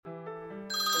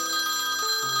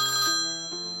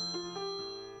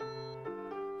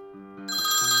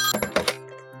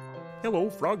hello,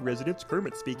 Frog Residence,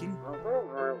 Kermit speaking.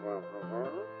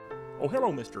 Oh, hello,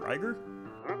 Mr. Iger.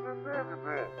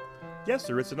 Yes,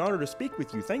 sir, it's an honor to speak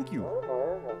with you, thank you.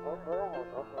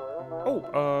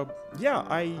 Oh, yeah,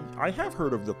 I have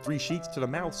heard of the Three Sheets to the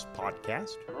Mouse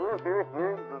podcast.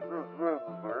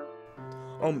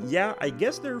 Yeah, I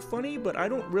guess they're funny, but I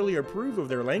don't really approve of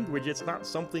their language. It's not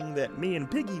something that me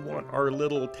and Piggy want our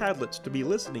little tadlets to be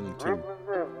listening to.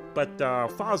 But,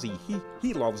 Fozzie,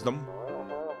 he loves them.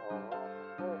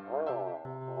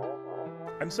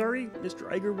 I'm sorry,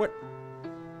 Mr. Iger,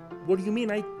 what do you mean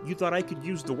you thought I could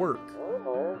use the work?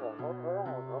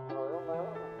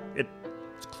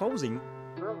 It's closing?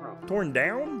 Torn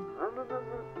down?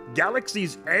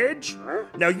 Galaxy's Edge?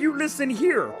 Now you listen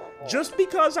here. Just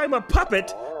because I'm a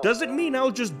puppet doesn't mean I'll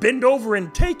just bend over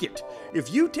and take it.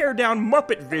 If you tear down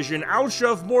Muppet Vision, I'll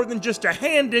shove more than just a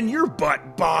hand in your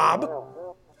butt, Bob.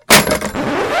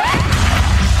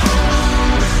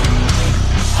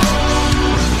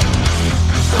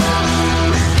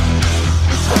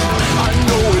 I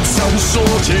know it sounds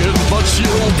sorted, but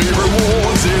you'll be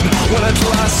rewarded when at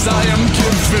last I am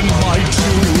given my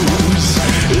dues.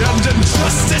 And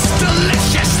injustice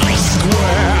deliciously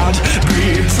squared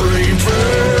be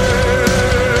prepared.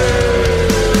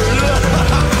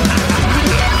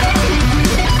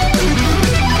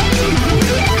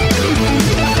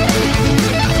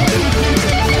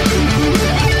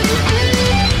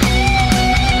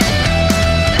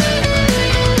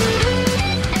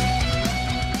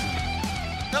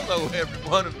 Hello,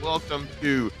 everyone, and welcome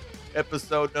to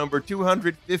episode number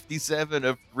 257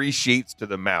 of Three Sheets to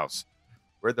the Mouse.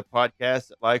 We're the podcast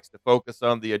that likes to focus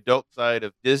on the adult side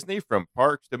of Disney, from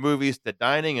parks to movies to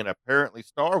dining and apparently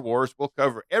Star Wars. We'll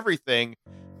cover everything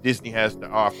Disney has to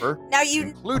offer, Now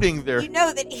including their you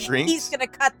know that drinks. he's going to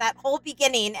cut that whole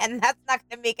beginning, and that's not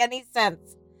going to make any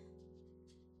sense.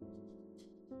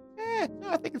 No,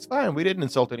 I think it's fine. We didn't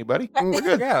insult anybody. We're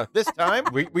good. Yeah, This time,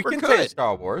 we we're can good. say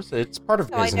Star Wars. It's part of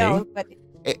No, I Disney. know, but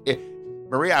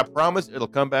Maria, I promise it'll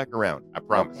come back around. I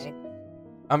promise. okay.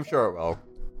 I'm sure it will.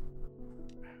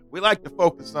 We like to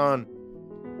focus on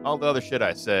all the other shit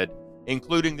I said,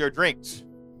 including their drinks,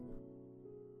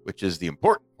 which is the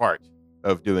important part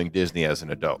of doing Disney as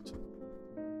an adult.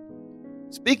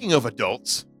 Speaking of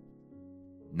adults,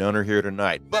 none are here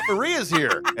tonight, but Maria's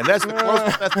here, and that's the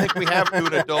closest I think we have to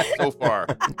an adult so far.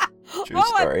 True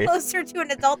Oh, story. I'm closer to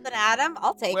an adult than Adam.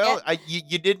 I'll take Well, it.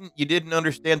 you didn't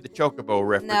understand the Chocobo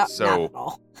reference, No, not so at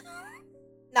all.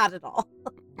 Not at all.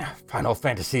 Final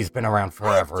Fantasy's been around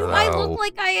forever, Do though. I look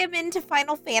like I am into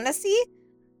Final Fantasy?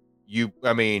 you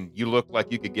look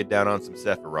like you could get down on some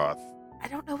Sephiroth. I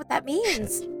don't know what that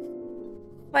means.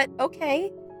 But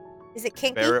okay. Is it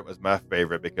kinky? Barrett was my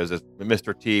favorite because it's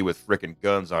Mr. T with frickin'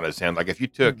 guns on his hand. Like if you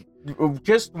took,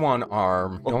 Just one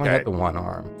arm. You only Okay. had the one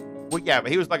arm. well, yeah,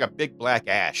 but he was like a big black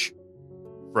Ash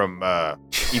from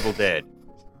Evil Dead.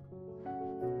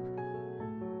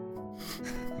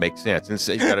 Makes sense.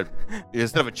 Instead of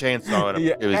a chainsaw,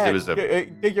 it was a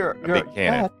big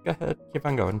cannon. Go ahead. Keep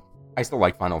on going. I still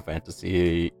like Final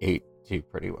Fantasy 8 too,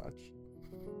 pretty much.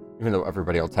 Even though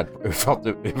everybody else felt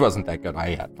it wasn't that good, I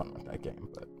had fun with that game.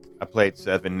 But I played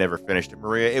 7, never finished it.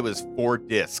 Maria, it was 4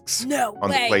 discs No on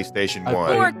way. the PlayStation I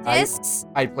 1. Four I- discs?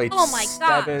 I played Oh my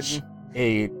 7,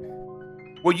 8.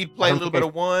 Well, you'd play I a don't little think bit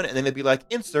of one, and then it'd be like,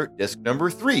 insert disc number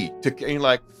 3. And you're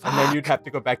like, And then fuck. you'd have to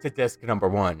go back to disc number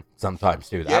 1 sometimes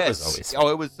too. That was always Oh,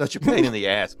 it was such a pain in the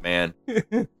ass, man.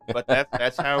 But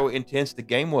that's how intense the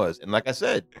game was. And like I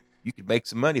said, you could make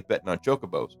some money betting on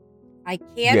chocobos. I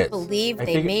can't Yes. believe I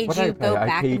they think- made what you did I go pay? I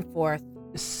back paid- and forth,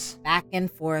 back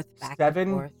and forth, back 7,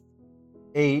 and forth.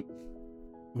 8,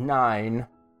 9,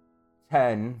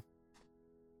 10.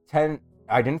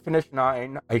 I didn't finish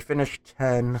 9. I finished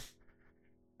 10.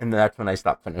 And that's when I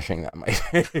stopped finishing them.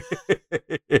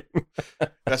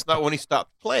 That's not when he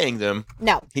stopped playing them.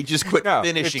 No. He just quit No,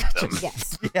 finishing it's them.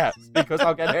 Yes. Yes, because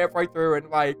I'll get halfway through and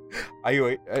like,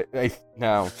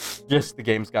 no, just the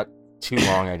games got too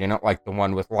long. I didn't like the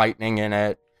one with lightning in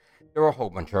it. There were a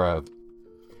whole bunch of,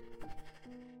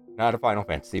 not a Final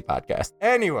Fantasy podcast.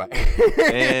 Anyway.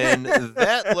 And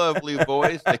that lovely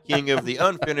voice, the king of the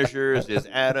unfinishers, is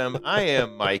Adam. I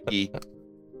am Mikey.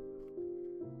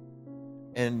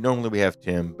 And normally we have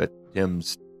Tim, but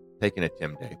Tim's taking a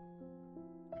Tim day.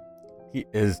 He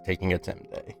is taking a Tim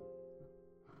day.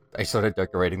 I started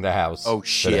decorating the house. Oh,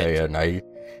 Today, shit. and I.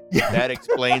 That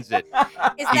explains it.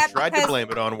 Is He that tried because, to blame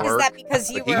it on Is work, that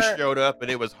because you but he were? showed up and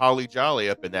it was holly jolly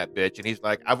up in that bitch. And he's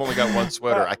like, I've only got one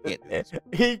sweater. I can't do this.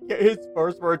 His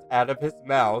first words out of his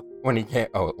mouth when he can't.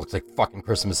 Oh, it looks like fucking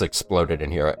Christmas exploded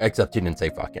in here. Except he didn't say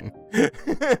fucking.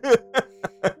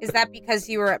 Is that because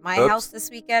you were at my Oops. house this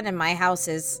weekend and my house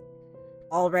is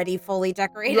already fully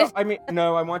decorated? No, I mean,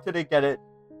 no, I wanted to get it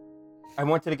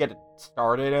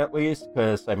started at least,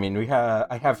 because, I mean,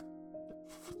 I have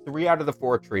 3 out of the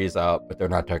 4 trees up, but they're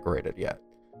not decorated yet.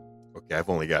 Okay, I've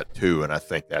only got 2, and I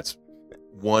think that's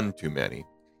one too many.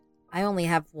 I only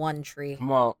have 1 tree.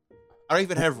 Well, I don't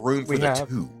even have room for We the have-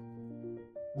 2.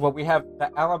 we have the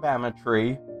Alabama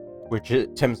tree, which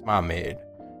Tim's mom made.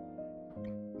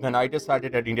 Then I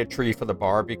decided I needed a tree for the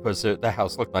bar because the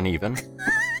house looked uneven.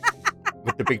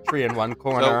 With the big tree in one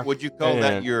corner. So would you call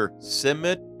that and- your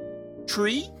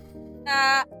symmetry?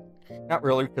 Not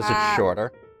really, because it's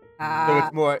shorter. So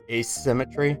it's more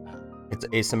asymmetry. It's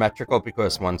asymmetrical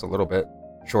because one's a little bit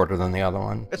shorter than the other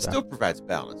one. It so. still provides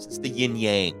balance. It's the yin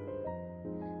yang.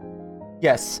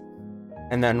 Yes.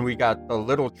 And then we got the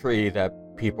little tree that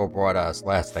people brought us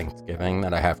last Thanksgiving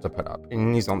that I have to put up.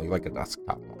 And he's only like a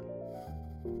desktop one.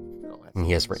 Oh, that's And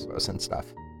he has nice. rainbows and stuff.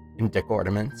 And dick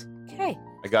ornaments. Okay.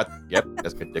 Yep,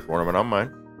 that's a dick ornament on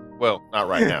mine. Well, not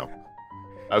right now.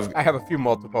 I have a few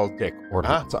multiple dick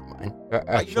ornaments on mine.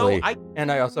 Actually.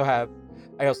 And I also have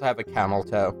a camel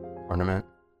toe ornament.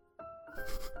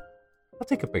 I'll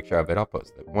take a picture of it. I'll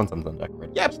post it once I'm done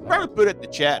decorating. Yeah, probably put it in the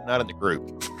chat, not in the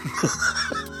group.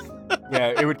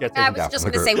 Yeah, it would get I taken was down just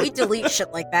from the going to say, group. we delete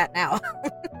shit like that now.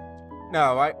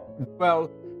 No,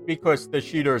 because the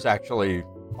sheeters actually,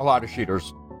 a lot of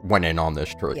sheeters went in on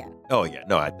this tree. Yeah. Oh yeah,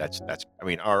 no, that's. I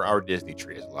mean, our Disney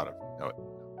tree has a lot of. No,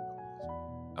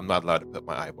 I'm not allowed to put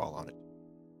my eyeball on it.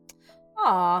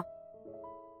 Aw.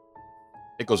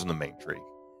 It goes in the main tree.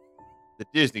 The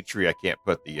Disney tree, I can't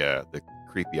put the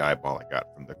creepy eyeball I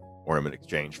got from the ornament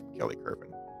exchange from Kelly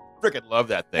Curvin. Freaking love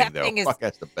that thing That though. thing is Fuck,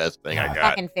 that's the best thing I got.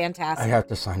 Fucking fantastic. I have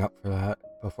to sign up for that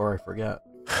before I forget.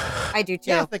 I do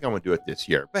too. Yeah, I think I'm gonna do it this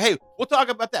year. But hey, we'll talk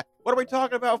about that. What are we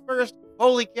talking about first?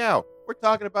 Holy cow! We're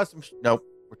talking about some. Nope,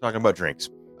 we're talking about drinks.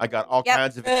 I got all Yep.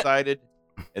 kinds of excited,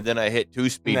 and then I hit 2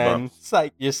 speed And bumps.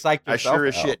 then you psyched I yourself sure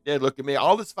as out. shit did. Look at me.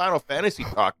 All this Final Fantasy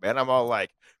talk, man. I'm all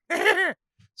like,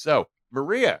 so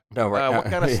Maria, No, right what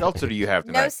kind of seltzer do you have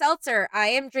No tonight? seltzer. I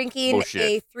am drinking Bullshit.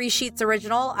 a 3 Sheets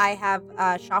original. I have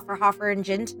Schafferhofer and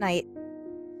gin tonight.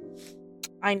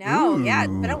 I know. Yeah,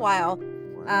 it's been a Ooh. while.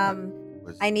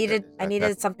 I needed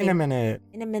something In a minute.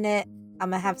 in a minute.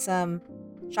 I'm gonna have some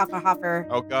Schafferhofer.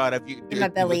 Oh God, have you? In my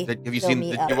belly. Have you Fill seen?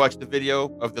 me Did up. you watch the video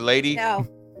of the lady? No.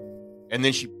 And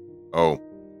then she. Oh,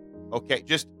 okay.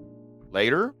 Just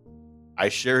later, I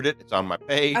shared it. It's on my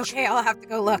page. Okay, I'll have to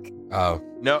go look. Oh.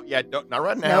 No, yeah, don't not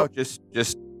right now. Nope. Just.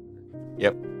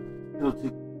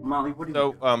 Molly, what do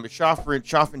So,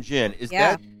 Schaff and Gin, is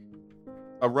Yeah. that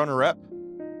a runner-up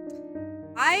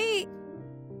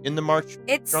in the March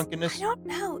It's drunkenness? I don't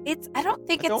know. I don't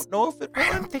think I it's don't know if it I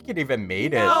won. don't think it even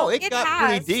made it. No, No, it it got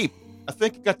has. pretty deep. I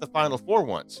think it got the final 4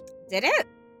 once. did it?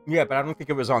 Yeah, but I don't think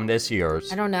it was on this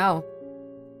year's. I don't know.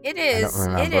 It don't is. It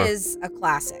remember. is a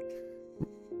classic,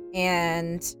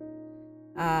 and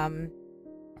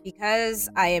because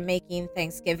I am making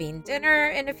Thanksgiving dinner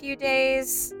in a few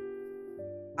days,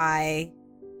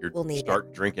 You're We'll need it.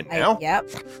 start drinking now. Yep,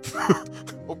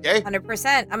 Okay.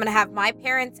 100%. I'm gonna have my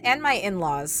parents and my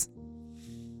in-laws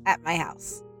at my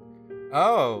house.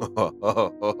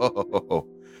 Oh.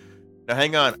 Now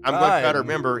hang on. I'm going to try to Fun.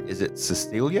 remember. Is it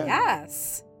Cecilia?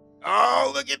 Yes.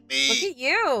 Oh, look at me. Look at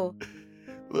you.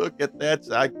 Look at that.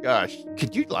 Gosh.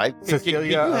 Could you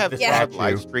Cecilia can you of have the Todd statue.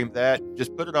 live stream that?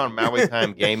 Just put it on Maui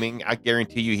Time Gaming. I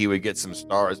guarantee you he would get some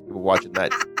stars. People watching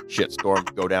that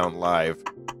shitstorm go down live.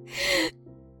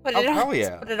 Put Oh, it on. hell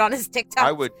yeah. Put it on his TikTok.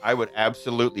 I would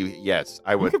absolutely, yes.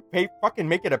 I We would. could fucking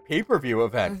make it a pay-per-view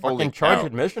event. Holy Fucking charge cow.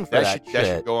 admission for That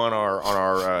should go on our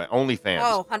OnlyFans.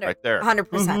 Oh, 100%. right there.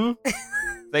 100%. Mhm.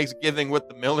 Thanksgiving with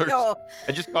the Millers. No.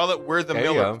 And just call it We're the There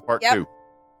you Millers go. Part Yep. 2.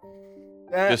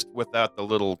 Just without the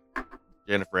little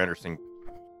Jennifer Anderson.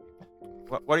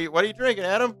 What are you drinking,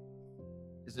 Adam?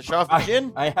 Is it Schaff and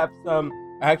Gin? I have some.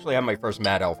 I actually have my first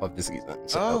Mad Elf of the season.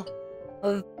 So.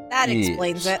 Oh, That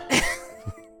explains it.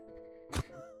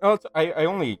 Oh, I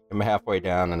only am halfway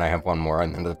down, and I have one more,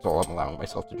 and then that's all I'm allowing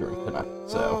myself to drink tonight.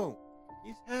 So. Oh,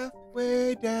 he's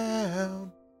halfway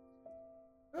down.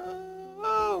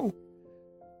 Oh,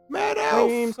 Mad Elf.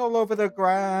 Flames all over the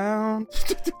ground.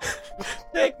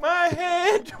 Take my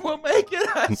hand. We'll make it,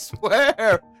 I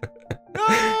swear.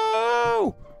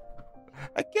 No.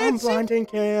 I I'm can't see. blind and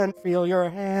can't feel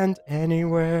your hand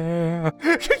anywhere.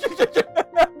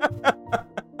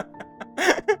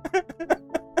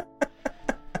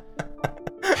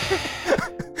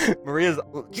 Maria's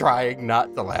trying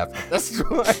not to laugh at this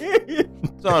one.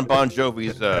 It's on Bon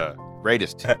Jovi's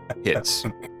greatest hits.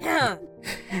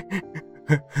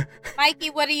 Mikey,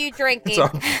 what are you drinking? It's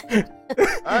on,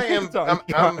 I am. it's on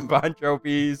John Bon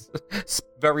Jovi's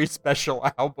very special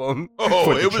album. Oh,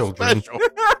 for the it was children. special.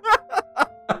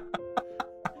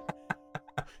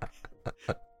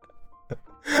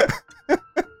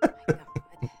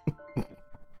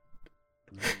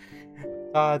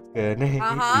 Todd's gonna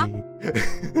Uh-huh.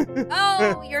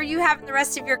 Oh, are you having the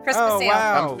rest of your Christmas Oh, ale?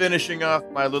 wow. I'm finishing off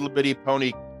my little bitty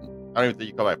pony. I don't even think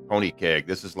you call that pony keg.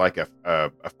 This is like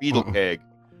a fetal keg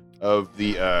of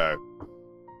the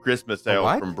Christmas ale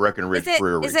what? from Breckenridge Is it-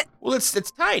 Brewery. is it- Well,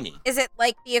 it's tiny. Is it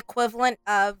like the equivalent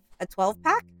of a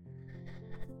 12-pack?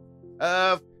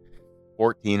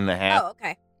 14 and a half. Oh,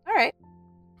 okay. All right.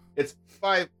 It's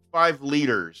five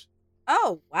liters.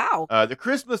 Oh, wow. The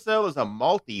Christmas ale is a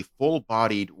malty,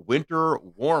 full-bodied winter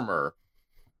warmer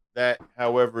that,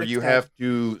 however, That's you good. have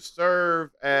to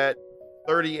serve at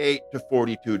 38 to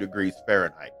 42 degrees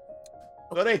Fahrenheit.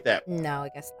 So it ain't that. No, I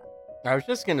guess not. I was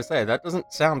just gonna say that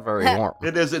doesn't sound very warm.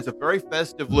 It is. It's a very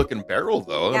festive-looking barrel,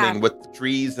 though. Yeah. I mean, with the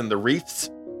trees and the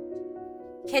wreaths.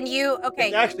 Can you? Okay.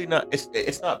 It's actually not.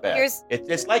 It's not bad. Here's-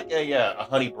 It's like a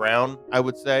honey brown, I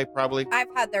would say, probably. I've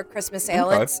had their Christmas ale.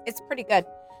 Okay. It's pretty good.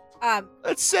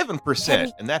 That's 7%,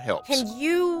 Can- and that helps. Can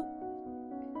you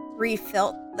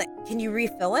refill? Like, can you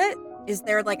refill it? Is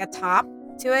there like a top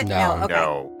to it? No. Okay.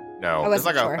 No. I There's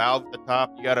like wasn't sure. a valve at the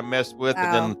top you got to mess with,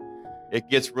 and then it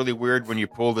gets really weird when you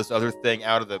pull this other thing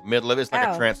out of the middle of it. It's like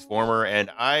Oh. a transformer, and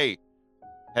I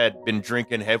had been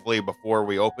drinking heavily before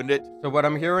we opened it. So what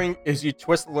I'm hearing is you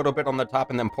twist a little bit on the top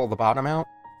and then pull the bottom out.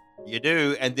 You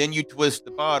do, and then you twist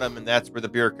the bottom, and that's where the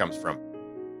beer comes from.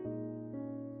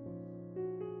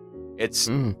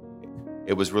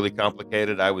 It was really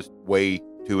complicated. I was way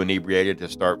too inebriated to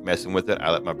start messing with it.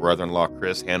 I let my brother-in-law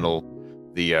Chris handle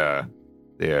the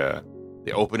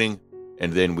opening,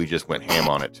 and then we just went ham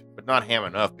on it. But not ham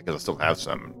enough because I still have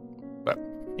some. But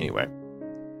anyway,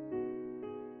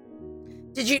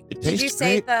 Did you it did you tastes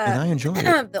say great, and I the enjoy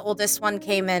it. the oldest one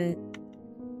came and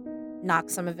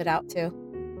knocked some of it out too?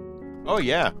 Oh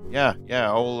yeah.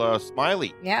 Old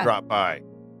Smiley Yeah. dropped by.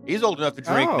 He's old enough to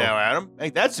drink Oh. now, Adam.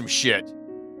 Ain't that some shit?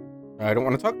 I don't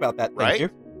want to talk about that. Thank Right? you.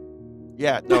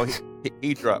 Yeah, no,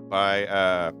 he dropped by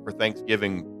for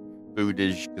Thanksgiving food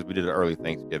dish because we did an early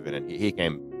Thanksgiving, and he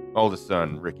came. Oldest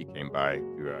son Ricky came by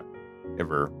to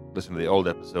ever listen to the old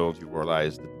episodes. You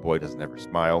realize that the boy doesn't ever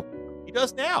smile. He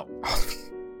does now.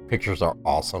 Pictures are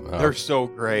awesome. Though. They're so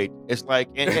great. It's like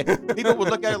and people would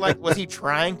look at it like, was he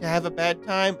trying to have a bad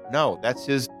time? No, that's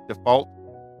his default.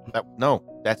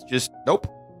 That's just nope.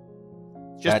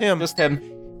 It's just him. Just him.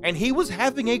 And he was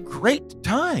having a great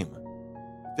time.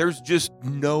 There's just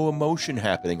no emotion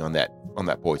happening on that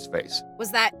boy's face.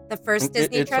 Was that the first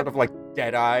Disney It's trip? sort of like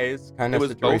dead eyes kind It of was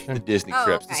both situation. the Disney Oh,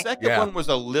 trips. The okay. second Yeah. one was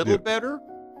a little Yeah. better,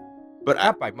 but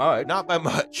Not by much. not by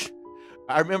much.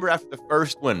 I remember after the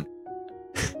first one,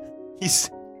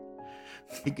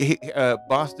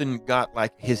 Boston got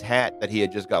like his hat that he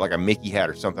had just got, like a Mickey hat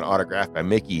or something, autographed by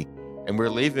Mickey, and we're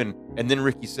leaving, and then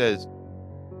Ricky says,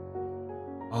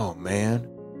 "Oh man,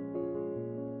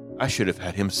 I should have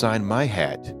had him sign my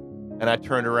hat." And I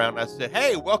turned around and I said,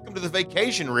 "Hey, welcome to the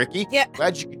vacation, Ricky. Yeah.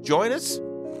 Glad you could join us."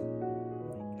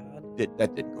 Oh my God.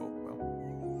 That didn't go over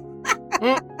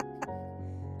well.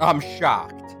 I'm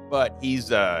shocked. But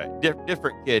he's a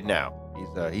different kid now.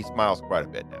 He smiles quite a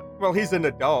bit now. Well, he's an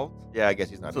adult. Yeah, I guess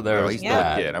he's not. So there's well, he's still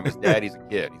that. a kid. I'm his dad. He's a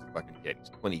kid. He's a fucking kid. He's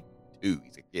 22.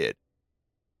 He's a kid.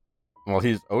 Well,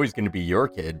 he's always going to be your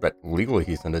kid, but legally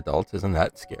he's an adult. Isn't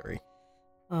that scary?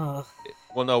 Oh.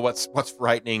 Well, no. What's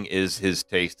frightening is his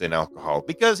taste in alcohol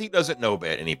because he doesn't know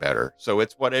any better. So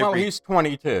it's whatever. Well, he's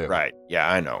 22. right.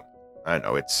 Yeah, I know.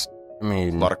 It's I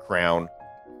mean, a lot of Crown,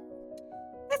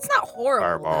 That's not horrible.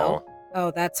 Fireball. Though. Oh,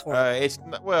 that's horrible. It's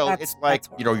not, well, That's- it's like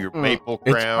that's your maple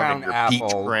It's crown and your Crown peach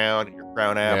Apple. crown and your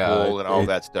crown Yeah, apple and all it-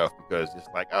 that stuff because it's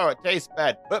like, oh, it tastes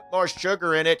bad. Put more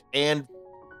sugar in it and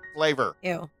flavor.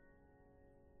 Ew.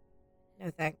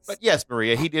 No thanks. But yes,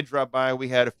 Maria, he did drop by. We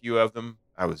had a few of them.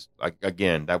 I was like,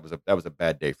 again, that was a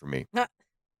bad day for me. Huh.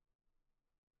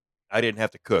 I didn't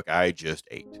have to cook. I just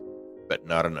ate, but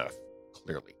not enough,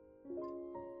 clearly.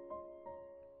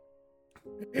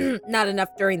 Not enough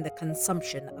during the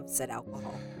consumption of said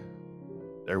alcohol.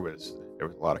 There was a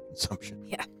lot of consumption.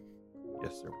 Yeah.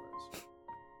 Yes, there was.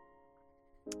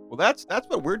 Well, that's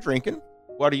what we're drinking.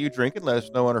 What are you drinking? Let us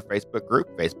know on our Facebook group,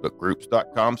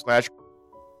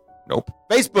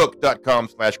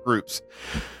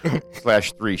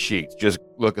 facebook.com/groups/3 sheets. Just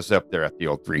look us up there at the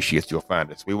old 3 sheets. You'll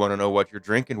find us. We want to know what you're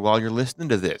drinking while you're listening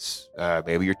to this.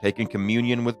 Maybe you're taking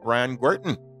communion with Brian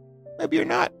Guertin. Maybe you're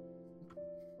not.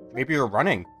 maybe you're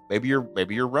running. Maybe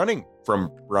you're running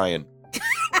from Brian.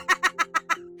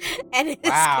 and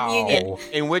his Wow. communion.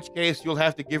 In which case, you'll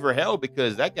have to give her hell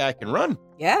because that guy can run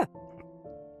Yeah.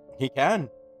 He can.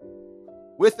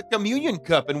 with a communion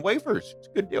cup and wafers. It's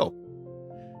a good deal.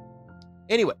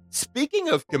 Anyway, speaking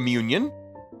of communion,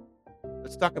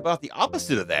 let's talk about the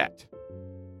opposite of that.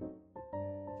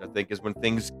 Which I think is when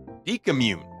things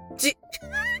decommune.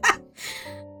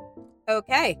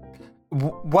 Okay.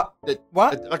 What? It-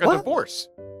 What? Like a What? divorce.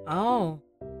 Oh.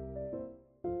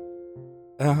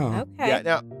 Uh-huh. Okay. Yeah.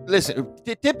 Now, listen.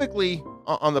 Typically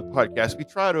on the podcast, we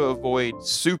try to avoid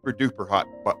super duper hot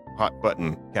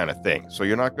button kind of thing. So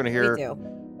you're not going to We hear do.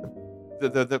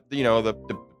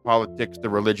 the politics, the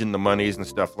religion, the monies, and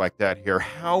stuff like that here.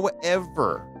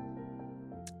 However,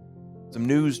 some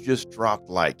news just dropped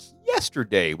like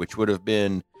yesterday, which would have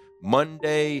been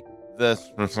Monday the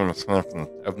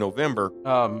of November.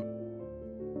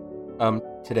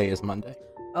 Today is Monday.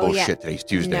 Oh Bullshit. yeah. Today's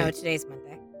Tuesday. No, today's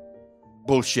Monday.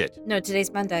 Bullshit. No,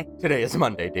 today's Monday. Today is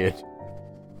Monday, dude.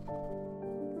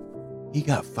 He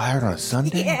got fired on a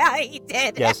Sunday. Yeah, he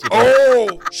did. Yes, you did.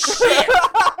 Oh shit!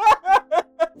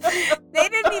 They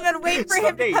didn't even wait for him to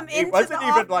Sunday, come it into wasn't the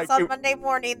even office like on it- Monday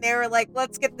morning. They were like,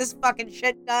 "Let's get this fucking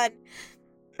shit done."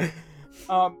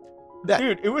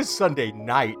 Dude, it was Sunday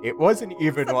night. It wasn't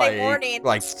even Sunday morning.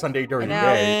 like Sunday during the I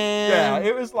know. day. Yeah,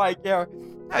 it was like, yeah.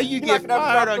 How you You're get not gonna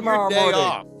have fired to on your tomorrow day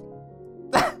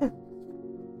morning. off?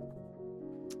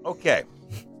 Okay.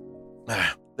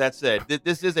 That said,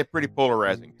 this is a pretty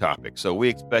polarizing topic, so we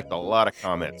expect a lot of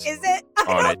comments. Is it? I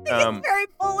On don't it, think it's very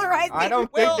polarizing. I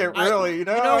don't Well, think it I- really, you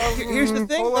know, here's the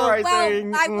thing, though. Well,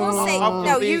 polarizing. I will say Mm. no.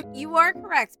 Probably- You are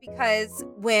correct because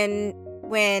when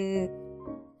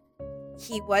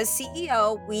he was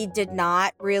CEO, we did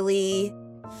not really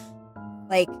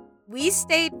we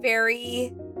stayed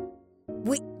very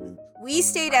we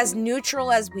stayed as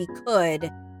neutral as we could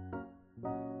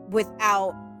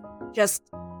without just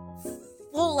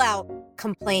full out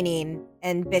complaining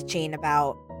and bitching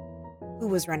about who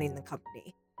was running the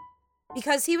company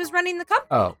because he was running the company.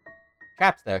 Oh,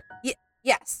 chapstick.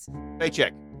 Yes.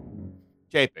 Paycheck.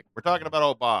 Chapek. We're talking about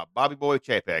old Bobby Boy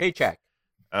Chapek. Paycheck.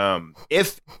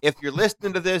 If you're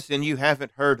listening to this and you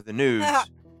haven't heard the news,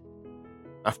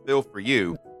 I feel for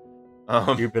you.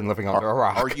 You've been living under a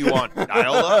rock. Are you on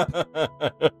dial-up?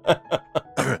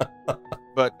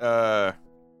 But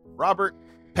Robert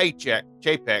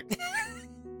Chapek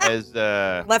has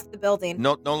Left the building.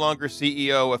 no longer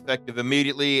CEO, effective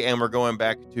immediately, and we're going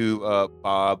back to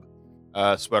Bob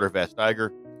Sweater Vest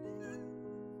Iger.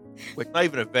 Like not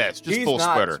even a vest, just He's full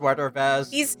not sweater. sweater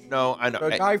vest. He's No, I know.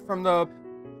 the guy from the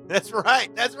That's right.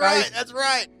 That's right. That's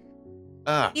right.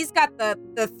 he's got the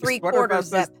three sweater quarters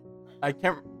vest zip. I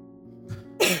can't.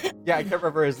 Yeah, I can't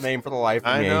remember his name for the life of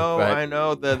I me. know. but I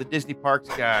know. The Disney Parks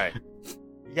guy.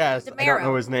 yes, I don't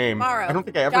know his name. Demaro. I don't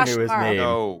think I ever Josh knew his Demaro. name.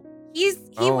 No. He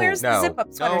Oh, wears no. the zip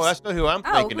up sweaters. No, that's not who I'm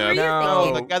Oh, thinking who are of. you No,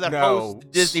 thinking? The guy that no. hosts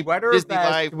the Disney Sweater Disney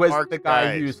Vest Live was Parks the guy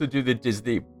guys. who used to do the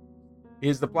Disney.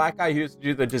 He's the black guy who used to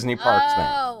do the Disney Parks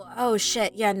oh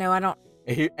shit. Yeah, no, I don't.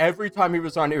 thing. Every time he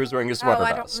was on, he was wearing a sweater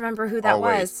I don't vest. remember who that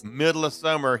Always. was. Middle of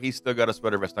summer, he's still got a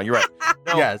sweater vest on. You're right.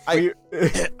 No, Yes,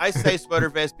 I say sweater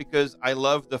vest because I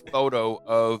love the photo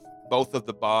of both of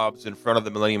the Bobs in front of the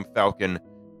Millennium Falcon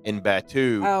in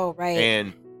Batu. Oh right.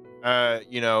 And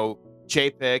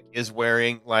Chapek is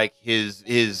wearing like his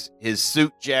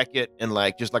suit jacket and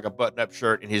like just like a button-up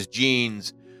shirt and his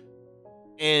jeans.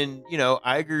 And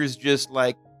Iger's just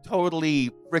like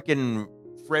totally freaking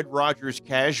Fred Rogers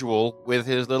casual with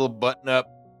his little button-up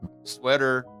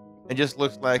sweater and just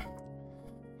looks like,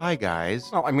 hi guys,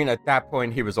 Well, I mean, at that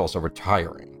point, he was also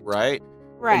retiring. right?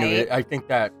 right. I think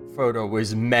that photo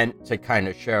was meant to kind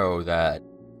of show that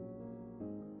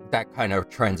kind of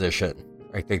transition.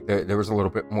 I think there was a little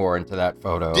bit more into that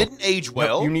photo. Didn't age No,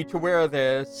 well. you need to wear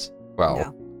this. Well,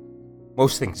 No.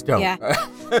 most things don't. Yeah.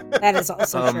 That is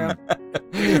also Um,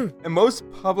 true. And most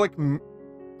public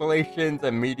relations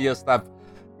and media stuff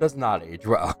does not age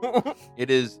well. It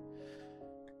is.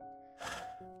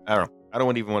 I don't know. I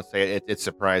don't even want to say it. It's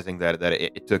surprising that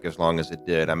it took as long as it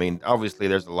did. I mean, obviously,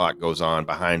 there's a lot goes on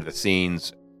behind the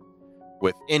scenes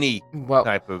with any well,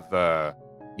 type of,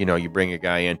 you bring a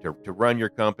guy in to run your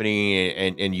company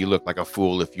and you look like a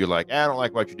fool if you're like, I don't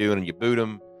like what you're doing, and you boot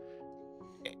him.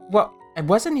 and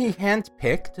wasn't he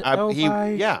handpicked?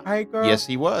 Yeah. Iger? Yes,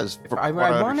 he was. from I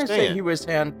what want to say understand. he was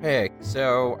handpicked.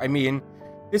 So, I mean,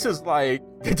 this is like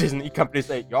the Disney company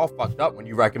saying, y'all fucked up when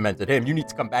you recommended him. You need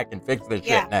to come back and fix this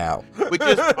Yeah. shit now. Which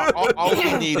is all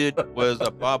he needed was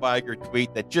a Bob Iger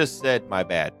tweet that just said, my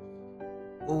bad.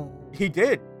 He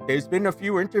did. There's been a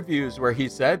few interviews where he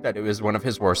said that it was one of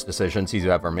his worst decisions he's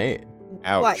ever made.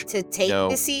 Ouch. What, to take No.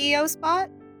 the CEO spot?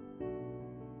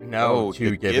 No,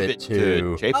 to give it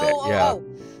to Chapek. Yeah. Oh.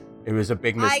 It was a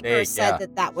big mistake. Iger said yeah.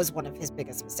 that was one of his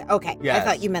biggest mistakes. Okay, I Yes.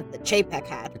 thought you meant that Chapek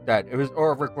had. That it was,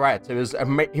 or regrets. It was.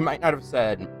 He might not have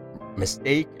said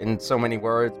mistake in so many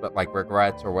words, but like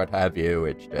regrets or what have you.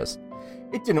 It's just,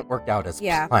 it didn't work out as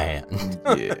Yeah. planned.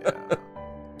 Yeah.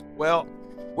 Well,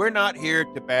 we're not here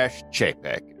to bash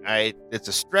Chapek. It's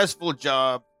a stressful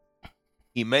job.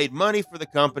 He made money for the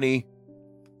company.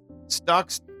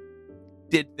 Stocks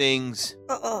did things.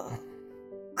 Uh-oh.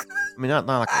 I mean, not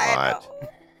like a I lot.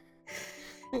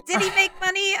 know. Did he make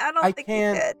money? I don't I think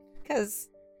can't- he did. Because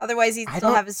otherwise he'd I still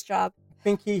don't- have his job. I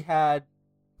think he had.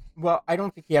 Well, I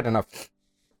don't think he had enough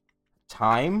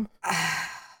time.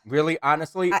 Really,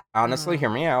 honestly, hear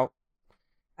me out.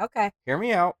 Okay. Hear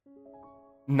me out.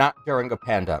 Not during a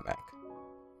pandemic.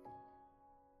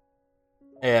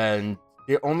 And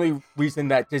the only reason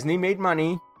that Disney made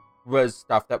money was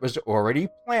stuff that was already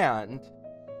planned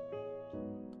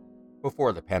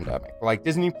before the pandemic. Like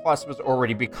Disney Plus was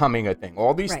already becoming a thing.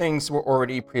 All these Right. things were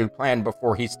already pre-planned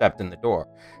before he stepped in the door.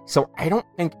 So I don't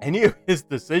think any of his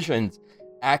decisions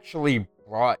actually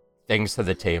brought things to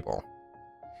the table.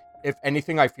 If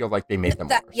anything, I feel like they made them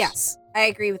worse. Yes, I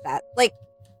agree with that. Like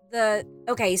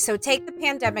okay, so take the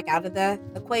pandemic out of the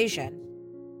equation.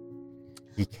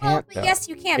 You Well, can't. though. yes,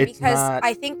 you can, It's because not-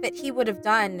 I think that he would have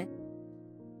done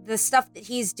the stuff that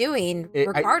he's doing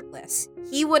regardless.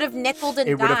 He would have nickeled and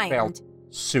It would have failed dimed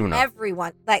sooner.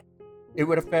 everyone. Like, It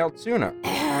would have failed sooner.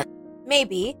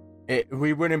 maybe.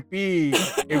 We wouldn't be.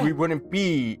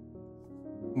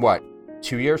 What?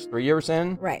 2 years, 3 years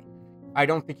in? Right. I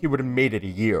don't think he would have made it a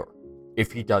year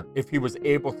if he was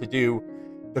able to do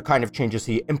the kind of changes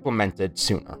he implemented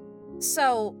sooner.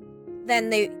 So then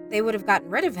they would have gotten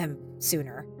rid of him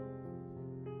sooner.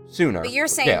 Sooner. But you're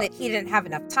saying yeah, that he didn't have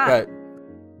enough time. but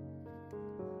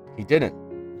he didn't.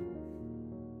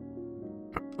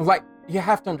 Like, you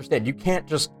have to understand, you can't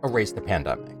just erase the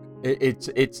pandemic.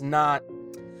 It's not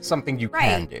something you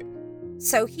can Right. do.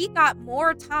 So he got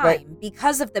more time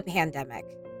because of the pandemic.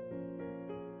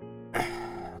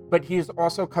 But he's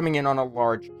also coming in on a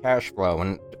large cash flow,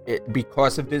 and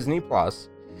because of Disney Plus,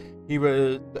 he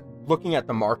was looking at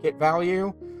the market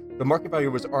value. The market value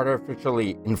was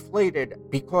artificially inflated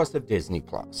because of Disney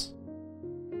Plus.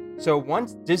 So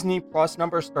once Disney Plus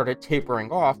numbers started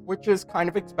tapering off, which is kind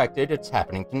of expected, it's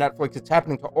happening to Netflix, it's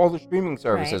happening to all the streaming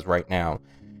services right now,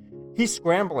 he's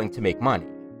scrambling to make money.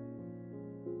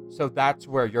 So that's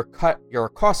where your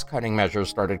cost-cutting measures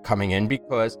started coming in,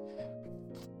 because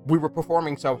we were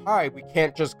performing so high, we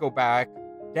can't just go back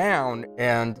down,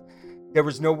 and there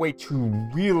was no way to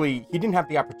really, he didn't have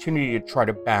the opportunity to try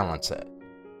to balance it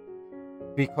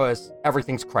because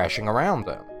everything's crashing around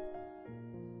him.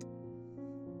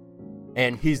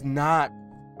 And he's not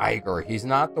Iger. He's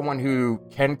not the one who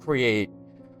can create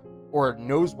or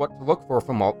knows what to look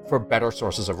for better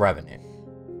sources of revenue.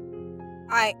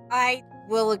 I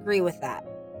will agree with that.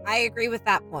 I agree with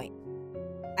that point.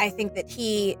 I think that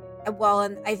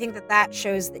and I think that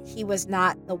shows that he was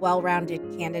not the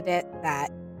well-rounded candidate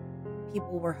that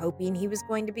people were hoping he was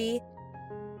going to be.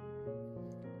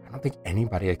 I don't think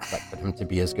anybody expected him to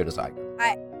be as good as Iger.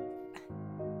 I-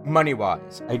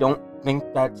 Money-wise, I don't think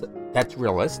that's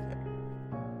realistic.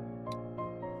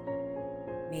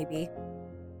 Maybe.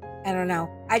 I don't know.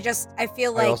 I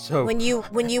feel I like also- when you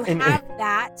And- have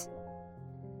that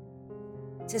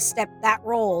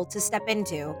role to step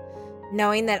into,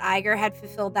 knowing that Iger had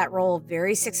fulfilled that role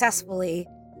very successfully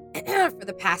for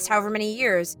the past however many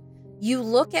years, you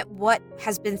look at what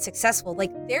has been successful.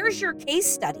 Like, there's your case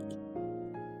study.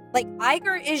 Like,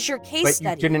 Iger is your case But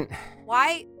study. you didn't,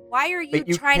 Why are you But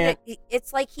you trying can't- to?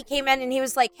 It's like he came in and he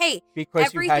was like, "Hey,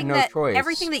 because you had no choice.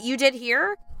 everything that you did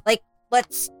here,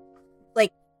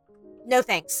 no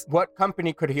thanks." What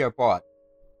company could he have bought?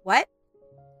 What?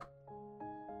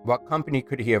 What company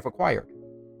could he have acquired?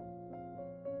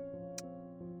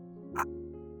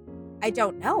 I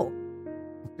don't know.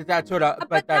 That's what. But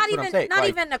But that's not what even I'm saying. not Like,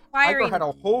 even acquiring. Iger had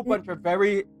a whole bunch of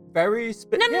very, very.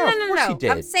 No, yeah, of course he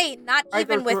did. I'm saying not Iger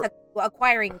even with for-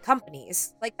 acquiring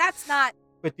companies. Like, that's not.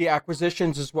 But the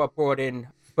acquisitions is what brought in.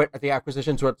 But the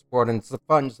acquisitions what brought in the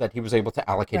funds that he was able to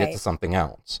allocate it to Right. something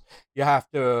else. You have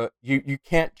to. You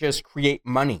can't just create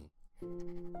money.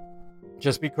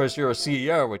 Just because you're a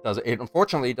CEO, it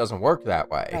unfortunately doesn't work that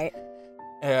way. Right.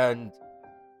 And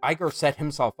Iger set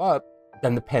himself up.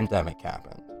 Then the pandemic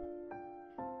happened.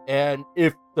 And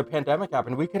if the pandemic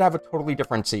happened, we could have a totally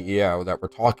different CEO that we're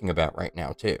talking about right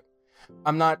now too.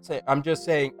 I'm just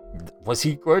saying, was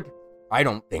he good? I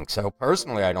don't think so.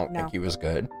 Personally, I don't No. think he was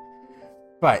good.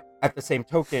 But at the same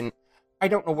token, I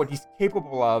don't know what he's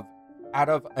capable of out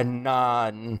of a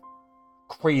non-COVID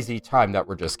crazy time that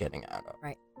we're just getting out of.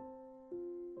 Right.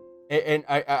 And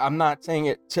I'm not saying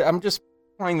it to, I'm just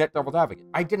playing that devil's advocate.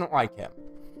 I didn't like him.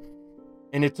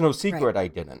 And it's no secret I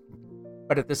didn't.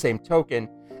 But at the same token,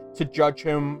 to judge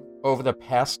him over the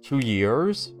past 2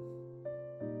 years,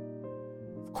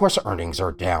 of course earnings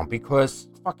are down because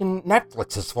fucking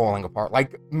Netflix is falling apart.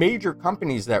 Like, major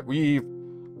companies that we've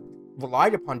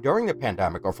relied upon during the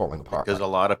pandemic are falling apart. Because a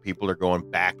lot of people are going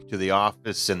back to the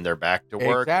office and they're back to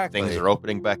work. Exactly. Things are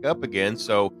opening back up again.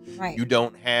 So Right. you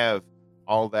don't have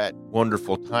all that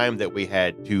wonderful time that we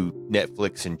had to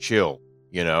Netflix and chill,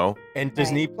 you know? And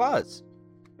Disney Plus.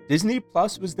 Disney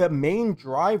Plus was the main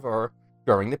driver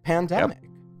during the pandemic.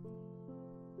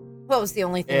 Well, it was the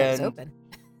only thing that was And- open.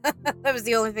 That was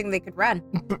the only thing they could run.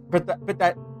 But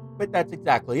that's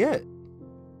exactly it.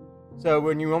 So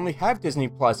when you only have Disney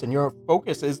Plus and your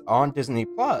focus is on Disney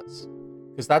Plus,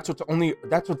 because that's what's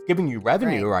giving you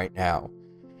revenue right now,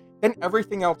 then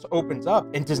everything else opens up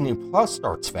and Disney Plus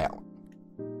starts failing.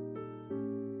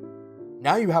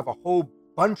 Now you have a whole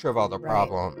bunch of other Right.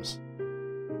 problems.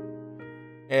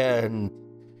 And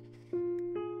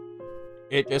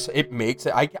it makes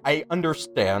it, I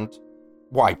understand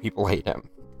why people hate him.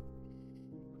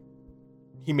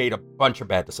 He made a bunch of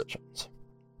bad decisions.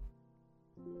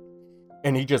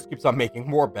 And he just keeps on making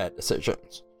more bad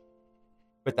decisions.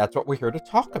 But that's what we're here to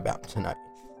talk about tonight.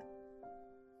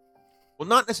 Well,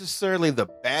 not necessarily the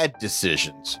bad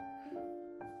decisions.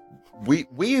 Okay,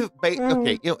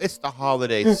 it's the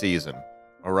holiday season.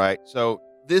 All right. So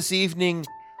this evening,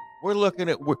 we're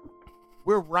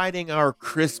writing our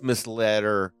Christmas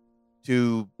letter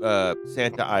to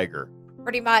Santa Iger.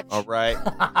 Pretty much. All right.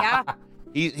 Yeah.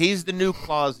 He's the new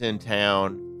Claus in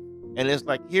town, and it's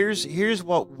like here's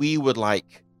what we would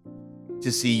like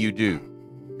to see you do.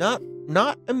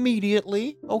 Not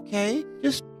immediately, okay?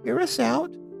 Just hear us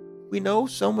out. We know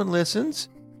someone listens.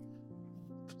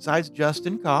 Besides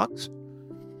Justin Cox,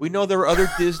 we know there are other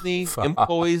Disney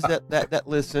employees that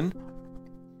listen.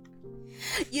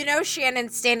 You know,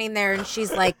 Shannon's standing there and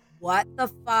she's like, "What the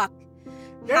fuck?"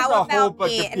 There's How a whole about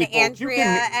bunch me of and people. Andrea You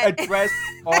can and- address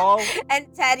all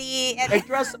and Teddy and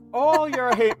address all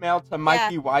your hate mail to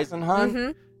Mikey Weisenhunt.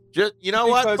 Mhm. Just you know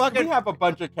what? Because Fucking we have a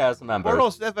bunch of cast members.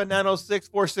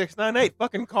 407-906-4698.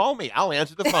 Fucking call me. I'll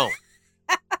answer the phone.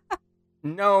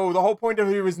 No, the whole point of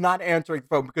it was not answering the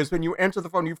phone, because when you answer the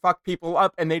phone, you fuck people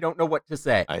up and they don't know what to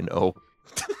say. I know.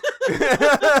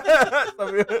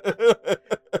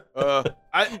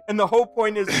 And the whole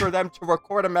point is for them to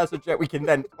record a message that we can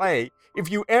then play. If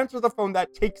you answer the phone,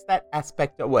 that takes that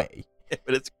aspect away.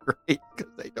 But it's great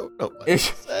because they don't know what to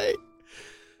say.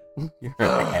 You're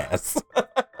an ass.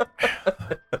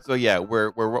 So yeah,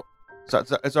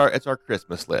 it's our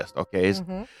Christmas list. Okay.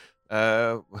 Mhm.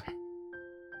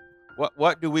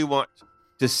 What do we want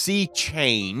to see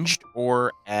changed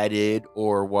or added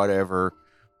or whatever?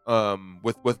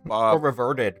 With Or Bob.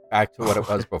 reverted back to what it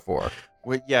was before.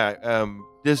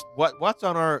 Just what's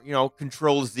on our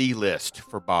Control Z list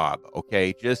for Bob?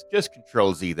 Okay, just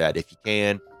Control Z that if you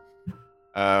can.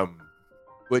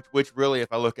 Which really,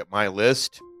 if I look at my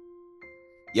list,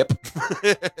 yep.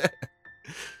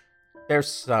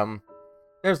 There's I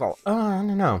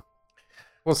don't know.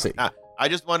 We'll see. I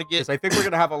just want to get. Because I think we're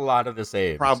going to have a lot of the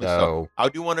same. Probably so. I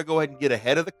do want to go ahead and get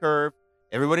ahead of the curve.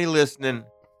 Everybody listening,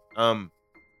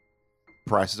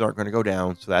 prices aren't going to go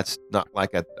down, so that's not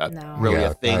like a No. really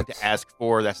Yeah, a thing that's- to ask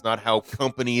for. That's not how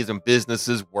companies and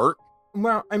businesses work.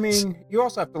 Well, I mean, you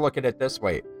also have to look at it this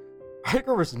way.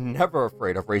 Iger was never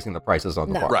afraid of raising the prices on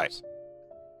the No. bars. Right.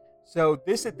 So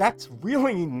that's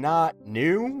really not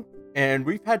new, and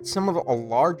we've had some of the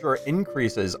larger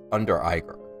increases under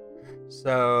Iger.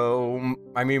 So,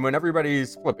 I mean, when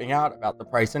everybody's flipping out about the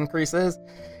price increases,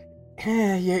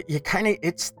 you kind of,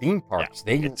 it's theme parks.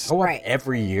 Yeah, They it's- go up Right.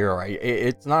 every year.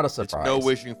 It's not a It's surprise. no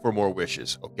wishing for more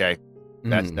wishes. Okay,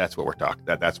 Mhm. that's what we're talking.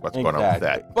 That's what's going on with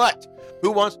Exactly. that. But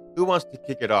who wants to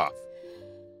kick it off?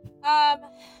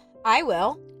 I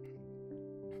will.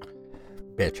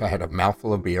 Bitch, I had a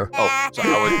mouthful of beer. Oh, so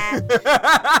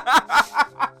I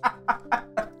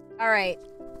All right.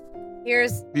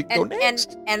 Here's You can go and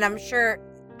next. I'm sure,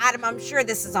 Adam, I'm sure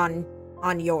this is on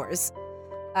yours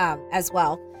as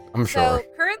well. I'm So sure.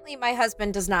 currently my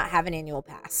husband does not have an annual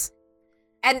pass.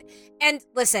 And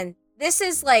listen, this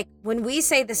is like, when we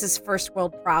say this is first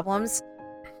world problems,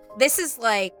 this is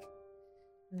like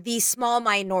the small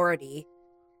minority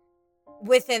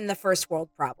within the first world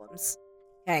problems.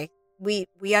 Okay? We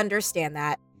understand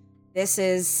that. This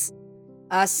is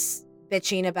us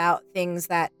bitching about things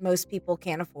that most people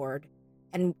can't afford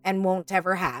and won't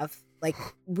ever have. Like,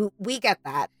 we get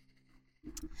that.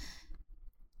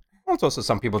 Also,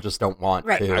 some people just don't want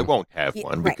Right. to. I won't have Yeah,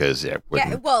 one right. because it wouldn't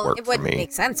Yeah, well, work it wouldn't for me.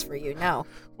 make sense for you, no.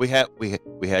 We had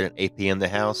an AP in the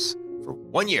house for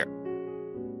 1 year.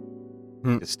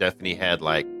 Hmm. 'Cause Stephanie had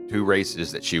like 2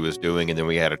 races that she was doing, and then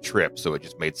we had a trip, so it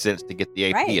just made sense to get the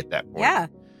AP Right. at that point. Yeah,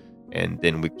 And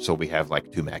then we have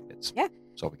like 2 magnets. Yeah.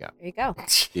 That's all we got. there you go.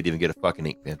 Didn't even get a fucking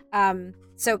ink pen.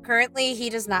 So currently he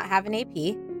does not have an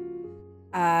AP.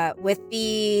 With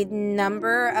the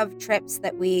number of trips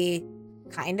that we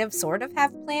kind of sort of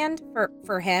have planned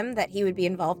for him that he would be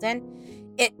involved in,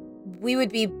 we would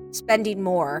be spending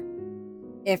more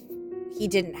if he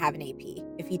didn't have an AP,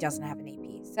 if he doesn't have an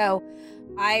AP. So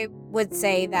I would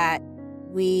say that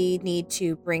we need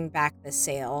to bring back the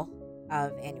sale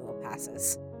of annual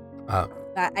passes.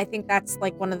 I think that's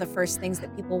like one of the first things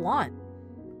that people want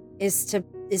is to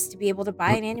be able to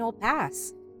buy an annual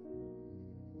pass.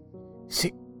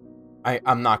 See,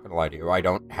 I'm not going to lie to you. I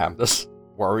don't have this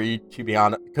worry, to be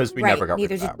honest, because we Right, never got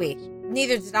neither rid of did we. ours.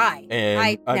 Neither did I.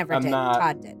 And I never I'm did. not-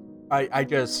 Todd did.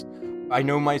 I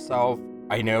know myself.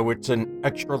 I know it's an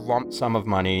extra lump sum of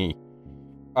money.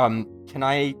 Can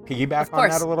I piggyback Of on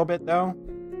course. that a little bit, though?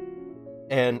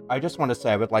 And I just want to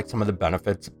say I would like some of the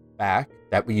benefits back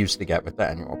that we used to get with the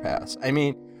annual pass. I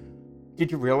mean, did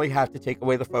you really have to take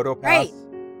away the photo pass Right.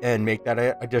 and make that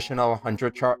an additional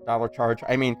 $100 charge?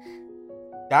 I mean,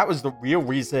 that was the real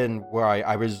reason why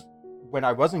when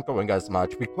I wasn't going as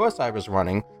much, because I was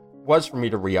running, was for me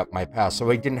to re-up my pass, so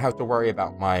I didn't have to worry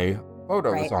about my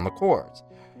photos Right. on the course.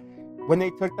 When they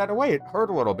took that away, it hurt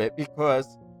a little bit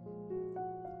because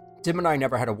Tim and I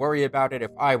never had to worry about it.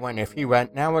 If I went, if he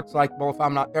went. Now it's like, well, if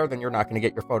I'm not there, then you're not going to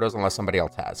get your photos unless somebody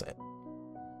else has it.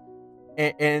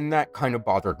 And that kind of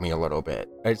bothered me a little bit.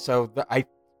 And so I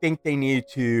think they need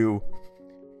to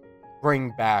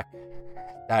bring back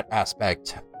that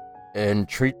aspect and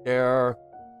treat their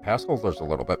pass holders a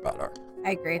little bit better.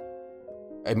 I agree.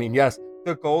 I mean, yes,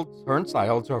 the gold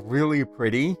turnstiles are really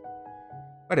pretty,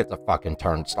 but it's a fucking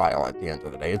turnstile at the end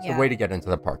of the day. It's Yeah. a way to get into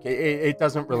the park. It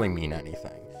doesn't really mean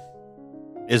anything.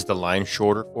 Is the line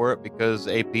shorter for it because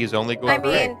AP's only going I for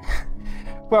eight? mean,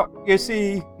 Well, you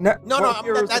see, No,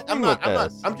 here's the thing with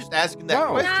this. I'm just asking that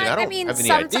No. question. I don't have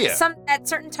any idea. some at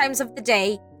certain times of the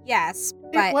day, yes,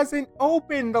 It but wasn't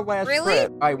open the last Really?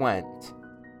 trip I went.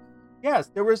 Yes,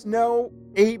 there was no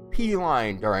AP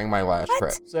line during my last What?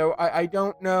 trip. So I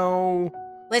don't know.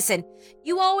 listen,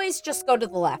 you always just go to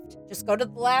the left. Just go to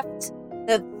the left.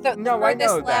 The No, I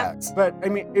furthest know left. that. But I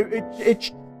mean,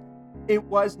 it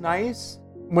was nice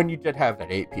when you did have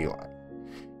that AP line.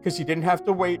 Because you didn't have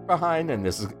to wait behind, and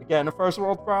this is, again, a first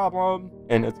world problem,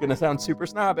 and it's going to sound super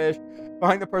snobbish,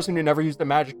 behind the person who never used a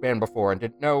magic band before and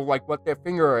didn't know, like, what their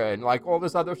finger and, like, all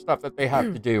this other stuff that they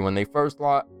have to do when they first,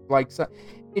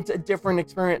 it's a different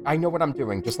experience. I know what I'm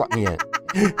doing. Just let me in.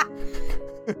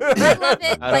 I love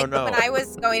it. I like don't know. when I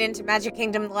was going into Magic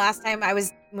Kingdom the last time,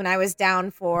 when I was down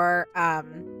for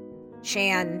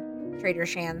Trader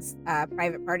Shan's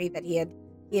private party that he had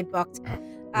booked.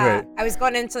 Right. I was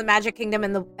going into the Magic Kingdom,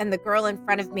 and the girl in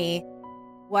front of me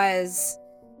was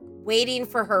waiting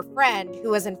for her friend who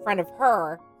was in front of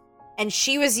her, and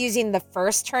she was using the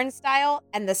first turnstile,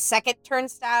 and the second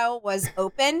turnstile was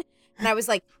open, and I was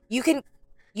like, "You can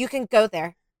go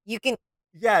there. You can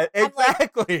Yeah, I'm like,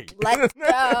 exactly. let's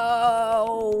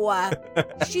go."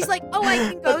 She's like, "Oh, I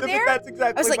can go But there." That's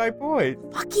exactly like- my point.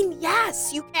 Fucking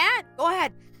yes, you can. Go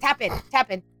ahead. Tap in.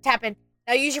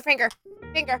 Now use your finger.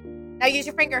 Now use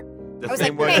your finger. The I was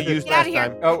same like, word hey, you used get outta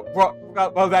last here. time.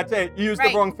 Oh, well, that's it. You used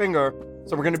Right. the wrong finger.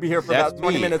 So we're going to be here for That's about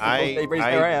 20 me. minutes until they raise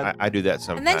their hand. I do that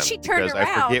sometimes. And then she turned because I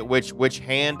around. forget which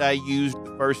hand I used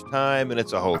the first time, and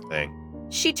it's a whole thing.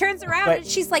 She turns around But and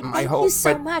she's like, my "Thank whole- you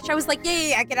so but- much." I was like,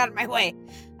 "Yeah, get out of my way."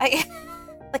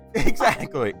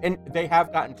 Exactly. And they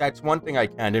have gotten, that's one thing I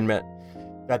can admit,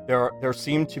 that there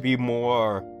seemed to be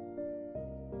more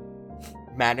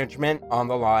management on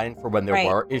the line for when there Right.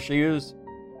 were issues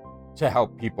to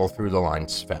help people through the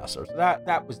lines faster. So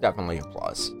that was definitely a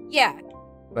plus. Yeah,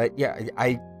 But yeah,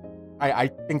 I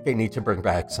think they need to bring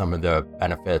back some of the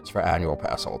benefits for annual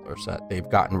pass holders that they've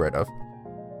gotten rid of.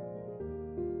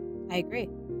 I agree.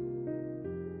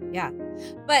 Yeah,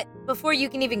 but before you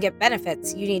can even get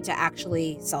benefits, you need to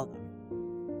actually sell them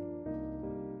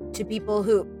to people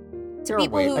who Sure,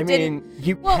 people wait, who I didn't. mean,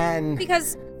 you Well, can.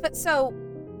 because so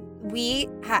we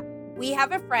have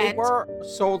a They friend. were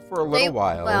sold for a little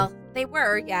while. Well, they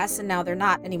were, yes, and now they're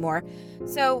not anymore.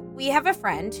 So we have a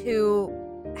friend who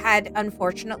had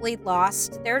unfortunately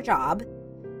lost their job,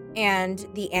 and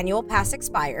the annual pass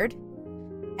expired.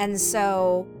 And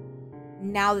so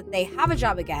now that they have a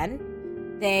job again,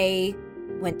 they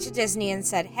went to Disney and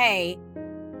said, "Hey,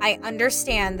 I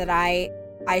understand that I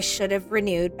I should have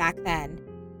renewed back then.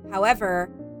 However,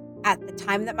 at the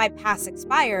time that my pass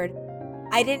expired,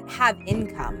 I didn't have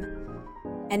income.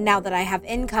 And now that I have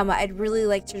income, I'd really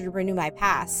like to renew my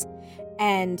pass.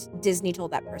 And Disney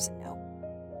told that person no.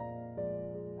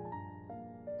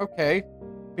 Okay,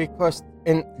 because,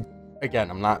 and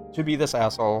again, I'm not to be this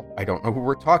asshole. I don't know who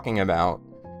we're talking about.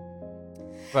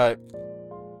 But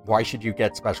why should you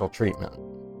get special treatment?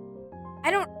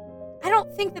 I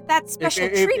don't think that that's special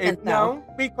treatment, though. No,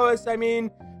 because, I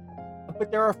mean,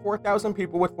 but there are 4,000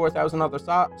 people with 4,000 other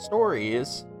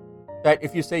stories that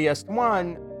if you say yes to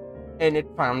one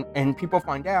and people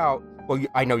find out, well,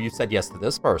 I know you said yes to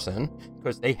this person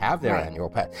because they have their annual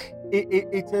pass.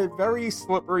 It's a very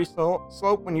slippery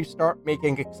slope when you start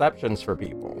making exceptions for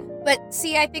people. But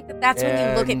see, I think that that's when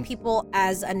you look at people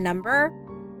as a number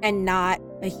and not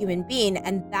a human being.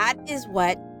 And that is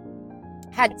what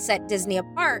had set Disney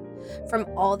apart from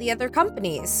all the other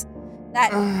companies.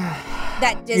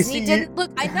 That Disney didn't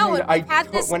look. I know we've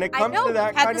had this. When it comes to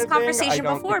that we've had kind this of thing, conversation I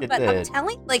don't before, think it but I'm did.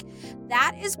 telling, like,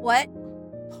 that is what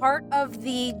part of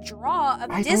the draw of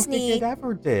I Disney. don't think it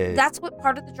ever did. That's what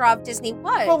part of the draw of Disney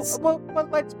was. Well,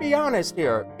 but let's be honest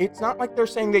here. It's not like they're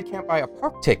saying they can't buy a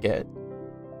park ticket.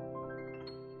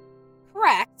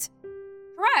 Correct.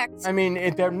 I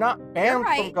mean, they're not banned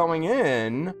from going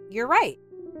in. You're right.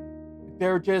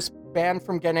 They're just banned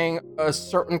from getting a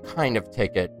certain kind of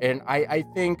ticket. And I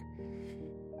think,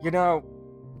 you know,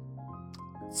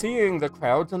 seeing the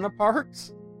crowds in the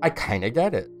parks, I kind of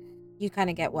get it. You kind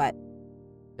of get what?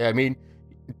 I mean,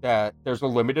 that there's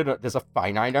a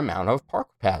finite amount of park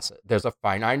passes. There's a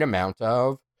finite amount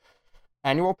of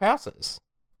annual passes.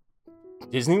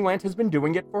 Disneyland has been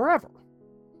doing it forever.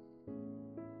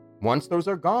 Once those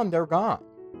are gone, they're gone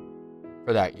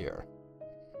for that year.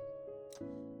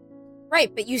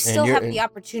 Right, but you still have the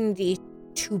opportunity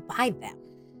to buy them.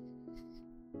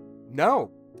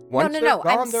 No. No.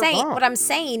 Gone, What I'm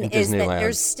saying in is that Disneyland.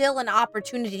 there's still an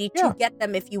opportunity to get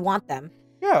them if you want them.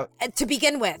 Yeah. To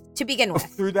begin with.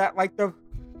 Through that,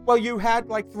 you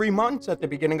had 3 months at the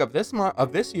beginning of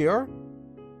this year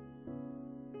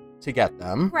to get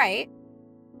them. Right.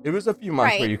 It was a few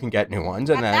months where you can get new ones,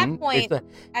 and At then that point,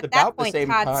 it's about the same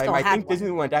Todd time. still I had think one.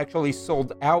 Disneyland actually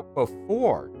sold out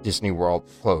before Disney World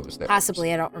closed. theirs.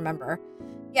 Possibly, I don't remember.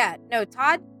 Yeah, no,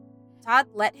 Todd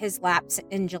let his lapse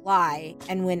in July,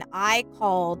 and when I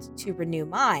called to renew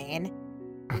mine,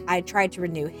 I tried to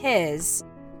renew his,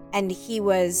 and they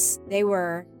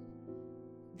were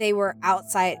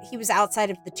outside. He was outside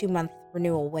of the 2-month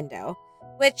renewal window,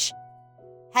 which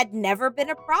had never been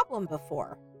a problem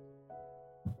before.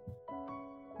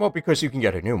 Well, because you can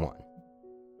get a new one.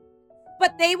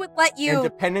 But they would let you. And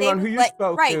depending on who you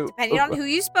spoke to. Depending on who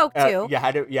you spoke to. You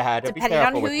had to be Depending careful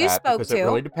on who with you that spoke because to, it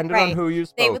really depended right, on who you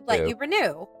spoke to. They would let you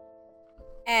renew.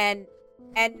 And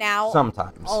now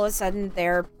Sometimes. all of a sudden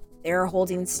they're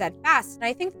holding steadfast. And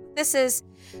I think this is,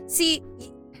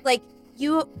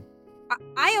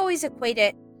 I always equate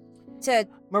it to.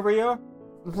 Maria,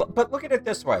 but look at it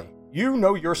this way. You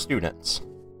know your students,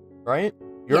 right?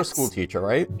 You're Yes. a school teacher,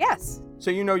 right? Yes. So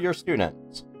you know your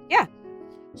students. Yeah.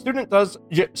 Student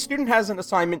has an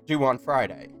assignment due on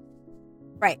Friday.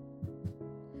 Right.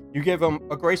 You give them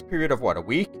a grace period of what, a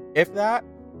week, if that?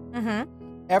 Mm-hmm.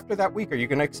 After that week, are you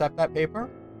going to accept that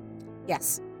paper?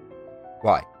 Yes.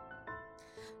 Why?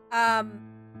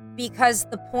 Because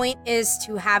the point is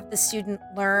to have the student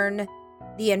learn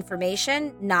the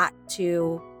information, not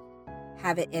to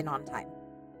have it in on time.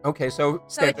 Okay, so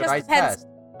So it just standardized depends. test.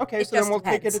 Okay, It so then just we'll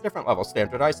take it depends. a different level.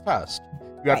 Standardized test.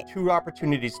 You have Right. 2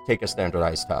 opportunities to take a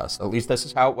standardized test. At least this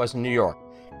is how it was in New York.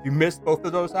 If you miss both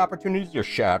of those opportunities, you're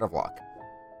shit out of luck.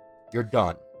 You're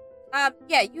done.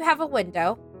 Yeah, you have a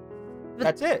window. But-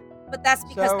 That's it. But that's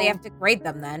because they So- have to grade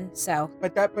them then. So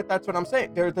But that's what I'm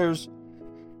saying. There's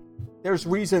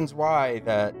reasons why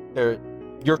that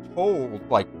you're told,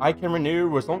 I can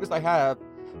renew as long as I have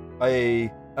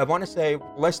I want to say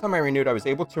last time I renewed, I was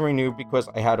able to renew because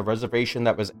I had a reservation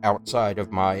that was outside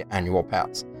of my annual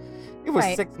pass. It was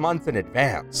Right. 6 months in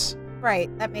advance.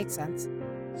 right, that makes sense.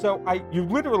 So you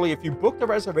literally, if you booked a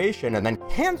reservation and then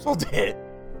canceled it,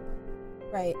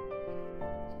 Right.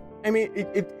 I mean,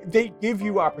 they give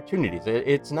you opportunities.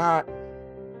 It's not.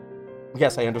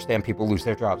 Yes, I understand people lose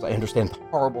their jobs. I understand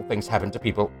horrible things happen to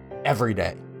people every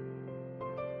day.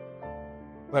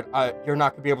 But you're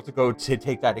not going to be able to go to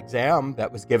take that exam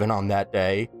that was given on that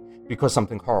day because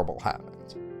something horrible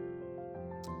happened.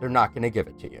 They're not going to give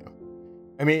it to you.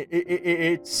 I mean,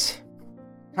 it's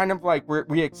kind of like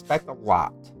we expect a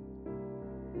lot.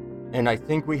 And I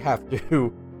think we have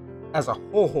to, as a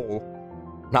whole,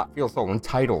 not feel so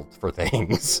entitled for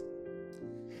things.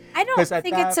 I don't 'Cause at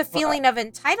think it's a that- feeling of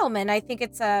entitlement. I think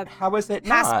it's a How is it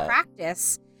past not?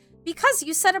 practice, because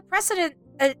you set a precedent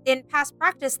in past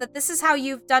practice that this is how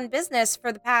you've done business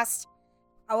for the past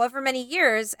however many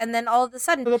years, and then all of a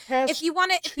sudden, For the past if you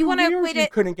want to 2 years, equate you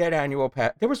it, couldn't get annual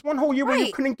pass. There was one whole year where you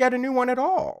Right. couldn't get a new one at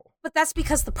all. but that's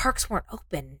because the parks weren't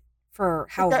open for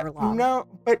however long. No,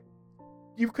 but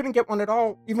you couldn't get one at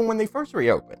all even when they first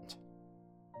reopened.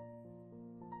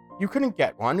 You couldn't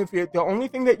get one. The only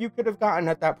thing that you could have gotten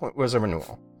at that point was a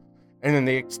renewal. And then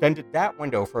they extended that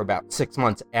window for about 6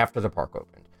 months after the park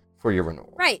opened for your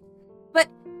renewal. Right. But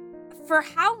for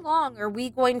how long are we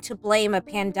going to blame a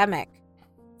pandemic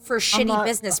for shitty not-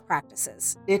 business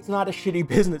practices? It's not a shitty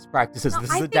business practices. No,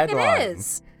 This I is a think deadline. it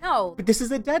is. No, But this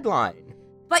is a deadline.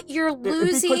 but you're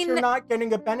Because losing. you're not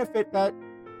getting a benefit that,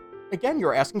 again,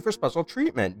 you're asking for special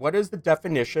treatment. What is the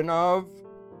definition of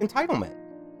entitlement?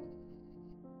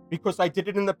 Because I did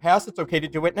it in the past, it's okay to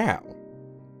do it now.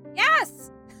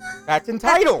 Yes, That's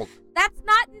entitled. that's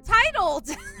not entitled.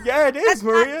 Yeah, it That's is,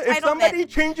 not Maria. If entitlement. somebody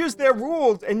changes their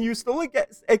rules and you still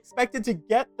get expected to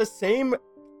get the same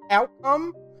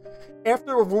outcome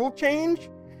after a rule change,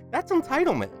 that's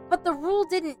entitlement. But the rule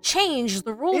didn't change.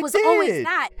 The rule It was always did.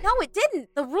 that. No, it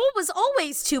didn't. The rule was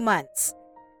always 2 months.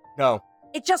 No.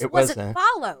 It just It wasn't wasn't.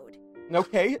 followed.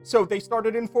 Okay, so they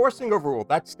started enforcing a rule.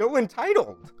 That's still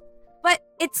entitled. But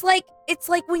it's like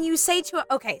when you say to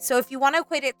okay, so if you want to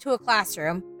equate it to a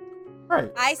classroom,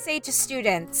 Right. I say to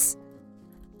students,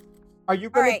 Are you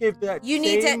going All right, to give that you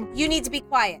same... need to be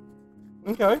quiet,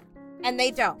 Okay, and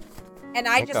they don't, and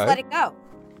I just Okay. let it go.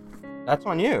 that's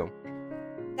on you.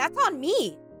 That's on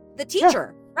me, the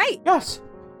teacher, right? Yes.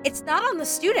 It's not on the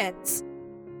students.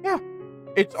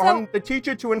 It's So- on the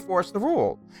teacher to enforce the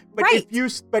rule. But Right.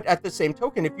 but at the same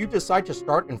token, if you decide to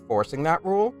start enforcing that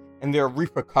rule and there are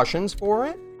repercussions for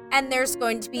it, And there's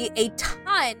going to be a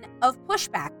ton of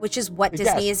pushback, which is what yes,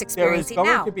 Disney is experiencing there is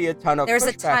going now. to be a ton of There's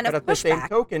a pushback, ton but of at the same pushback.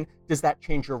 token, does that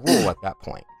change your rule at that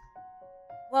point?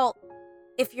 Well,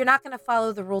 if you're not going to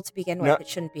follow the rule to begin with, No. it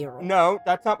shouldn't be a rule. No,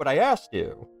 that's not what I asked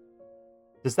you.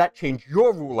 Does that change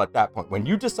your rule at that point? When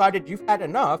you decided you've had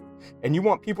enough and you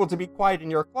want people to be quiet in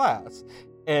your class,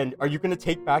 and are you going to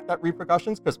take back that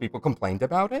repercussions because people complained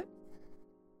about it?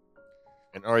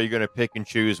 And are you going to pick and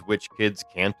choose which kids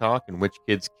can talk and which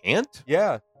kids can't?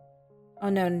 Yeah. Oh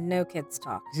no, no kids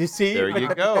talk. You see? There But you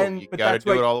th- go. then- You but got to that's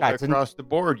do it what- all the way that's an- across the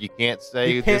board. You can't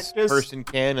say You can't this just- person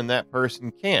can and that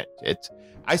person can't.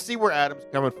 I see where Adam's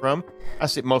coming from. I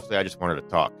just wanted to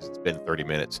talk 'cause it's been 30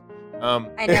 minutes.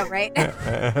 I know, right?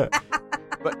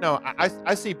 But no,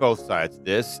 I see both sides of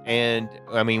this, and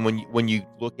I mean when you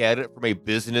look at it from a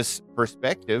business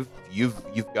perspective, you've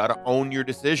got to own your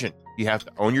decision. You have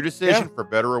to own your decision for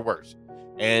better or worse,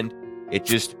 and it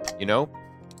just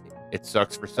it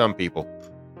sucks for some people.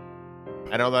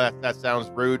 I know that sounds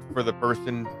rude for the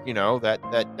person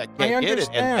that can't get it,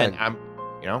 and I'm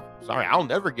sorry, I'll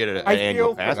never get an I annual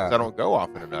feel for pass because that. I don't go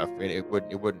often enough, and it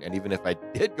wouldn't, and even if I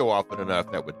did go often enough,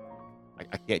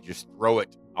 I can't just throw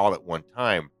it all at one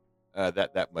time,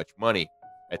 that much money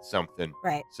at something.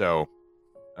 Right. So,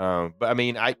 but I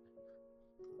mean, I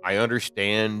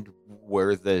understand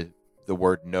where the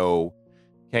word no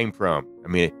came from. I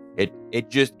mean, it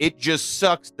just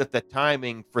sucks that the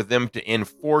timing for them to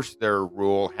enforce their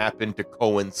rule happened to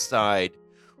coincide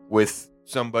with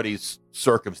somebody's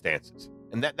circumstances,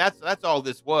 and that's all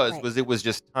this was. Right. Was it was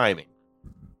just timing.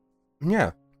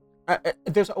 Yeah.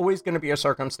 There's always going to be a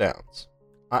circumstance.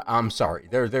 I'm sorry.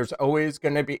 There's always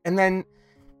going to be. And then,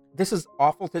 this is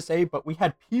awful to say, but we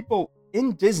had people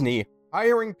in Disney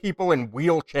hiring people in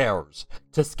wheelchairs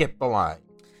to skip the line.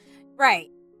 Right.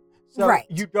 So Right.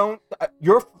 you don't,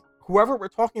 whoever we're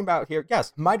talking about here,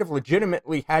 yes, might have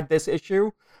legitimately had this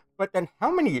issue, but then how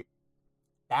many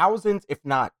thousands, if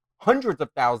not hundreds of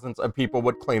thousands of people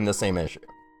would claim the same issue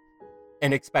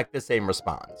and expect the same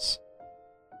response?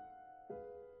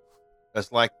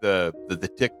 That's like the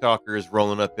TikTokers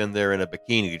rolling up in there in a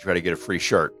bikini to try to get a free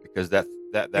shirt because that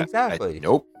Exactly.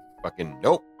 nope, fucking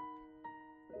nope.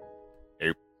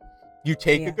 You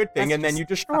take Yeah, a good thing that's and then just you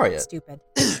destroy fucking it. Stupid.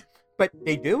 But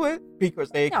they do it because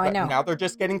they No, I know. now they're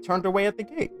just getting turned away at the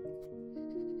gate.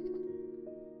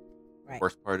 Right.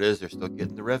 Worst part is they're still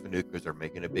getting the revenue because they're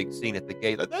making a big scene at the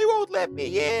gate. Like, they won't let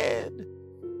me in.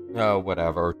 Oh,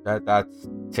 whatever. That's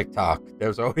TikTok.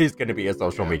 There's always going to be a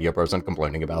social media person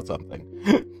complaining about something.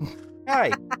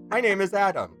 Hi, my name is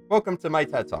Adam. Welcome to my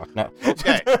TED Talk. No.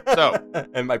 Okay, so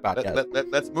and my podcast.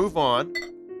 Let's move on.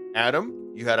 Adam,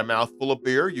 you had a mouthful of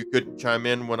beer. You couldn't chime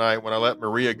in when I let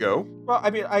Maria go. Well, I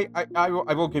mean,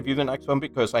 I will give you the next one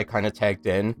because I kind of tagged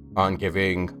in on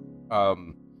giving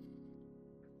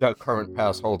the current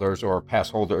pass holders or pass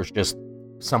holders just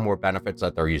some more benefits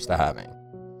that they're used to having.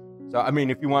 So, I mean,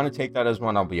 if you want to take that as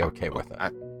one, I'll be okay with it. I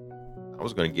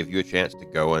was going to give you a chance to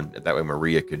go, and that way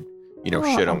Maria could,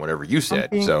 Well, shit on whatever you I'm said.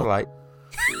 being So polite.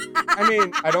 I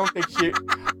mean, I don't think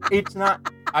it's not,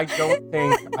 I don't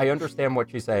think, I understand what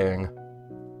she's saying,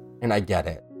 and I get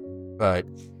it, but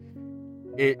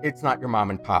it's not your mom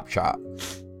and pop shop.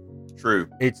 true.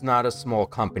 It's not a small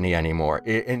company anymore.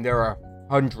 And there are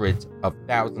hundreds of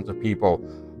thousands of people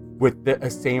with the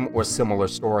same or similar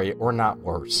story, or not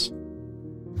worse.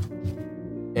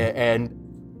 And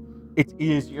it's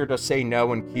easier to say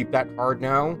no and keep that hard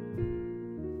no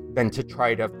than to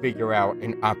try to figure out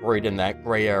and operate in that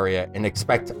gray area and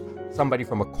expect somebody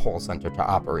from a call center to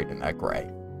operate in that gray.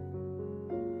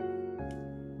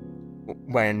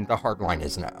 When the hard line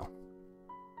is no.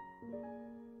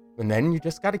 And then you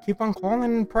just got to keep on calling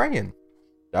and praying.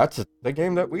 That's the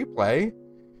game that we play.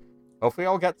 Hopefully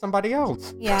I'll get somebody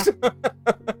else. Yeah.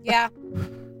 Yeah.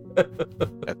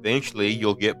 Eventually,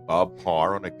 you'll get Bob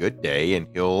Parr on a good day, and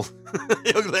he'll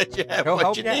let you have He'll what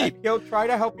help you you. need. He'll try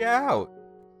to help you out.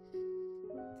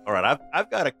 All right, I've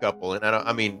got a couple, and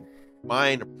I mean,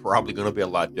 mine are probably going to be a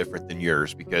lot different than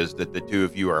yours because the two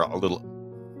of you are a little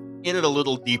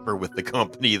deeper with the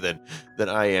company than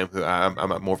I am. Who I'm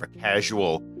more of a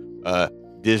casual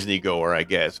Disney goer, I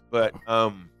guess. But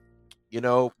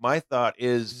my thought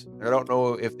is, I don't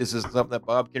know if this is something that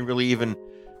Bob can really even.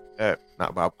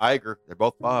 Not Bob Iger. They're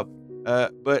both Bob.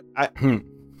 But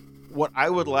what I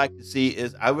would like to see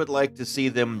is I would like to see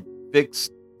them fix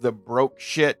the broke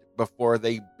shit before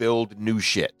they build new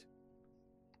shit.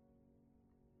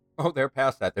 Oh, they're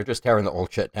past that. They're just tearing the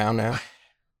old shit down now.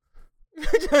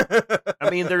 I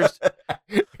mean,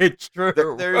 it's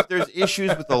true. There's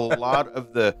issues with a lot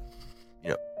of the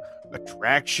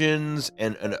attractions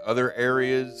and other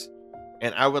areas,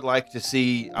 and I would like to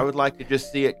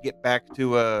just see it get back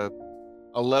to a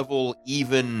level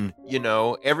even.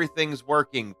 Everything's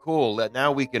working cool. That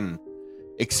now we can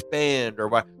expand or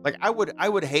what? Like I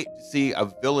would hate to see a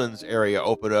villains area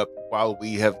open up while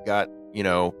we have got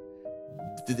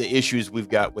the issues we've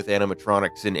got with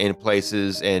animatronics in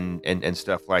places and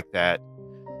stuff like that.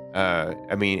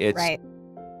 I mean, it's Right.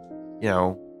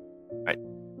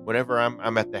 Whenever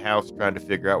I'm at the house trying to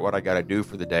figure out what I got to do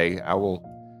for the day, I will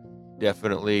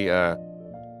definitely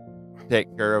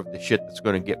take care of the shit that's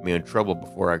going to get me in trouble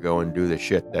before I go and do the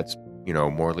shit that's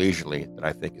more leisurely that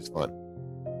I think is fun.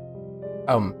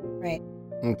 Right.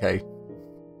 Okay.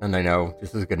 And I know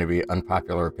this is going to be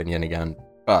unpopular opinion again,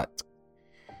 but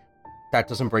that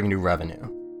doesn't bring new revenue.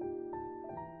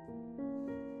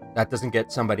 That doesn't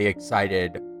get somebody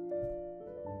excited.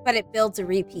 But it builds a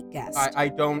repeat guest. I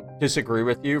don't disagree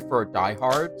with you for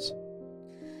diehards.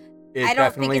 I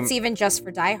don't think it's even just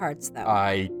for diehards, though.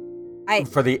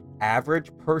 For the average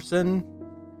person,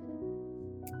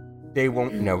 they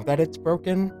won't know that it's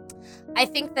broken. I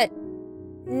think that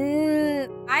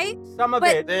Some of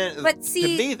But- it. Then, But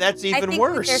see, to me, that's I even think that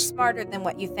worse. they're smarter than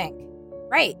what you think.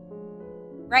 Right.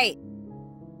 Right.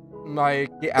 Like,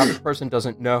 the average person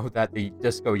doesn't know that the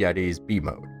Disco Yeti is B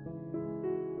mode.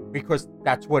 Because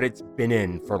that's what it's been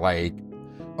in for, like...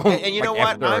 And you know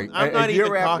what? I'm not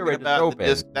even talking about the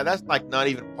disc. That's like not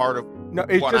even part of. No,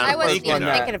 it's what just I I'm the wasn't first one even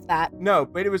that... thinking of that. No,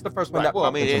 but it was the first one Right. that Well, I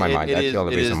popped mean, into my mind. That's is, the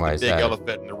only it is reason why I the big said it.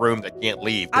 elephant in the room that can't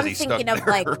leave because I'm he's stuck thinking of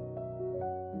there. like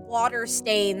water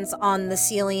stains on the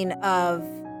ceiling of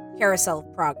Carousel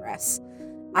of Progress.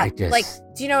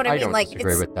 Do you know what I mean? don't Like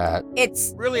disagree with that.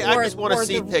 it's Really, I just want to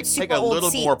see the take super a old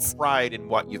little more seats. pride in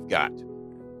what you've got.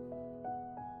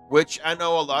 Which I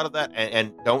know a lot of that,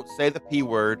 and don't say the P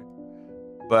word,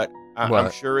 but I'm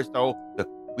What? sure as though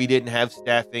we didn't have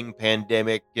staffing,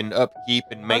 pandemic, and upkeep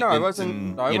and No, maintenance. I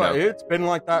wasn't. And, It's been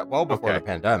like that well before Okay. the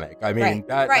pandemic. I mean, Right,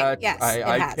 that. right, That's, yes, it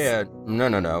I has. can't.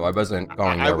 No. I wasn't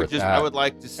going I there would with just, that. I would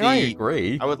like to And I see.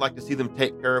 agree. I would like to see them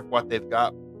take care of what they've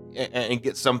got and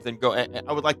get something going.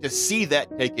 I would like to see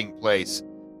that taking place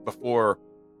before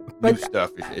new But-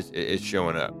 stuff is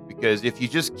showing up. Because if you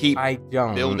just keep I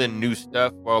don't. building new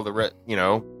stuff while the rest,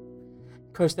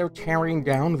 Because they're tearing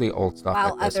down the old stuff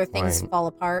while at this other things point. fall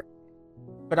apart.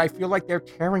 But I feel like they're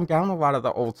tearing down a lot of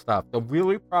the old stuff. The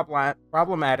really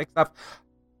problematic stuff,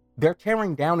 they're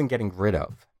tearing down and getting rid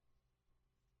of.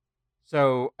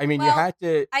 So, I mean, you Well, had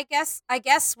to... I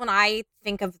guess when I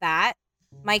think of that,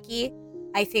 Mikey,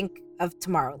 I think of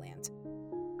Tomorrowland.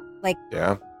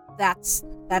 yeah. That's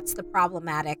the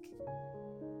problematic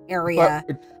area.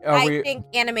 But, are I we- think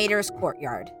Animator's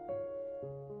Courtyard.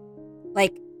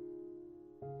 Like,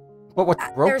 but what's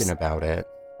there's- broken about it?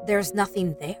 there's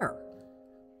nothing there.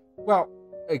 Well,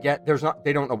 again, there's not.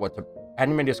 They don't know what to.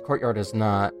 Animator's Courtyard is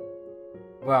not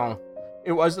Well,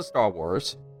 it was a Star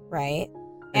Wars. right?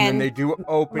 And then they do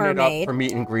open it Mermaid. up for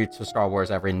meet and greets to Star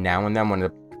Wars every now and then when the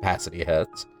capacity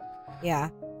hits. Yeah.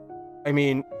 I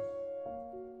mean,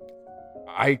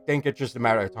 I think it's just a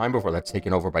matter of time before that's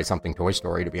taken over by something Toy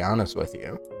Story, to be honest with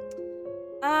you.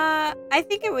 I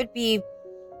think it would be.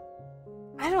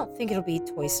 I don't think it'll be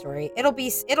Toy Story. It'll be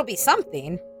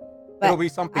something. But It'll be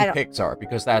something I don't- Pixar,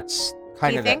 because that's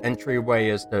kind you of the think? entryway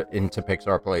into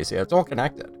Pixar Place. Yeah, it's all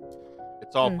connected.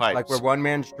 It's all pipes. Like where One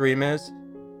Man's Dream is.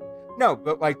 No,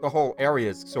 but like the whole area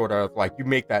is sort of like you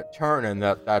make that turn, and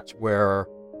that's where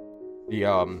the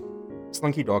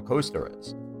Slinky Dog coaster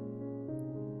is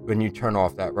when you turn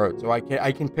off that road. So I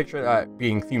can picture that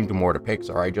being themed more to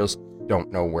Pixar. I just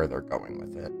don't know where they're going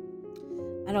with it.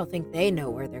 I don't think they know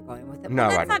where they're going with it. No,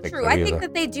 Well, I that's don't not think true. so I think either.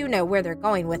 that they do know where they're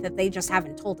going with it. They just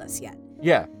haven't told us yet.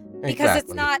 Yeah, Because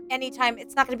it's exactly. not anytime.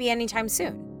 It's not going to be anytime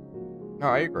soon. No,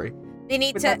 I agree. They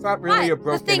need But to. that's not really a but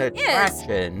broken the thing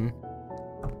attraction.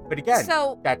 But again,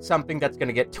 so that's something that's going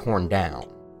to get torn down.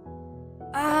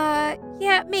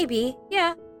 yeah, maybe,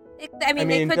 yeah. I mean,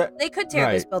 mean, they could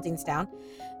tear these right. buildings down.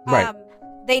 Right.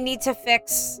 They need to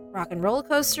fix Rock and Roller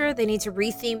Coaster. They need to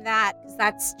retheme that because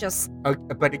that's just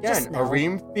But again, Just a no.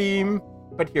 Ream theme.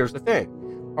 But here's the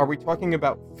thing: are we talking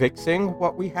about fixing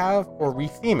what we have or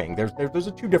retheming? Those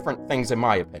are two different things, in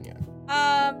my opinion.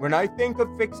 When I think of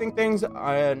fixing things,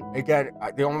 and again,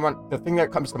 the thing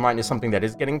that comes to mind is something that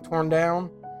is getting torn down.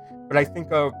 But I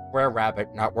think of Brer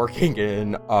Rabbit not working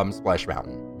in Splash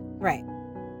Mountain. right,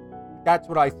 That's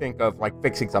what I think of, like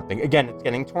fixing something. Again, it's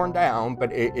getting torn down,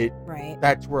 but it right.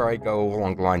 that's where I go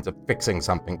along the lines of fixing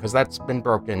something, because that's been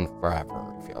broken forever,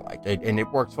 I feel like. And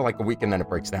it works for like a week and then it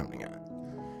breaks down again.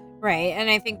 Right, and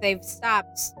I think they've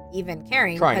stopped even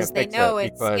caring Trying to because they fix know it,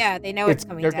 it's because they know it's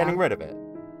coming they're down. getting rid of it.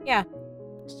 Yeah.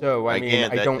 So, I Again,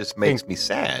 mean, I that don't just makes think... me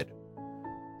sad.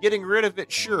 Getting rid of it,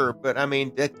 sure, but I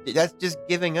mean that's just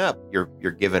giving up. You're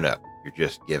giving up. You're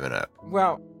just giving up.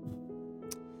 Well,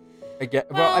 again,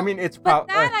 well, I Well, mean, it's But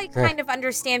probably... that I kind of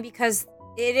understand because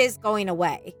it is going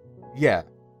away. Yeah.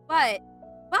 But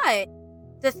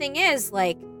the thing is,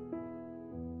 like,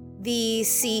 the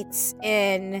seats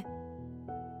in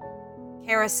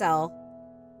Carousel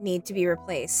need to be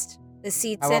replaced. The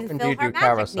seats How in often do you do PhilharMagic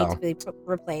Carousel? need to be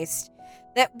replaced.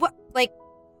 That what like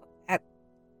at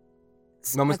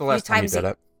When was a the few last time you times did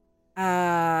it?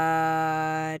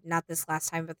 not this last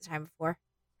time, but the time before.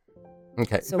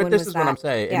 Okay, So but when this was is what I'm that?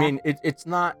 saying. Yeah. I mean, it's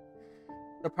not...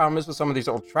 The problem is with some of these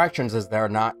old attractions is they're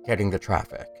not getting the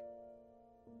traffic.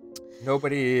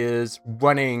 Nobody is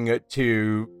running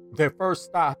to... Their first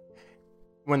stop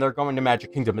when they're going to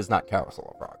Magic Kingdom is not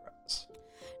Carousel of Progress.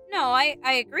 No, I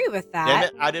agree with Damn that.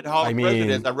 it, I did Hall of I mean-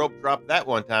 Presidents. I rope dropped that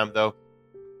one time though.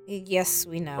 Yes,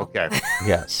 we know. Okay,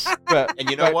 Yes. But, and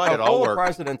you know what? It all Hall of worked.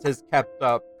 Presidents has kept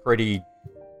up pretty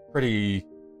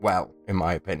well, in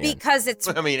my opinion. Because it's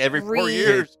I mean, every 4 Re-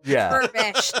 years. Yeah.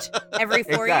 refurbished every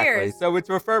 4 Exactly. years. So it's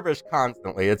refurbished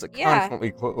constantly. It's Yeah.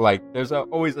 constantly like there's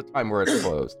always a time where it's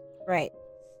closed. Right.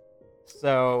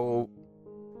 So,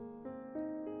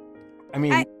 I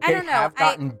mean, I they don't know. have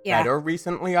gotten yeah. better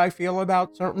recently, I feel,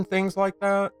 about certain things like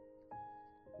that.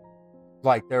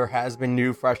 Like, there has been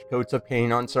new fresh coats of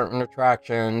paint on certain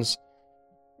attractions.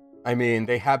 I mean,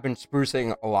 they have been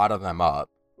sprucing a lot of them up.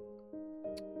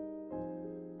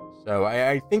 So,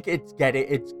 I think it's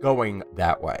going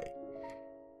that way.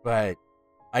 But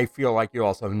I feel like you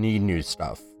also need new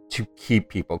stuff to keep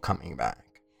people coming back.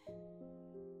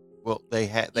 Well, they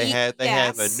have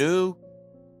Yes. a new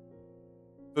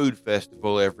food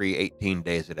festival every 18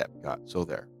 days at Epcot. So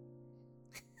there.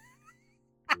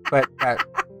 But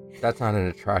that's not an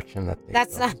attraction that they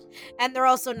That's built. not- And they're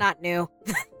also not new.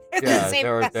 They're the Yeah, same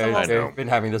they're- festival. I know. they've been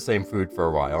having the same food for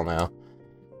a while now.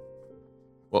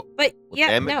 Well, But yeah,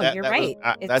 damn it, no, that- you're that was- right.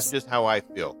 that's It's- just how I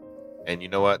feel. And you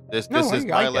know what? This No, is I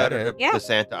my get letter it. to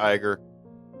Santa Iger.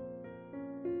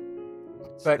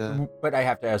 It's, But I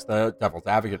have to ask the devil's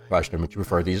advocate question: would you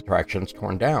prefer these attractions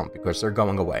torn down because they're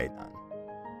going away then?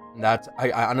 And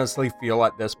I honestly feel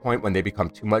at this point when they become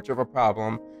too much of a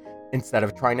problem, instead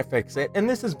of trying to fix it, and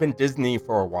this has been Disney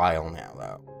for a while now,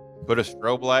 though. put a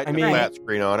strobe light and I a mean- flat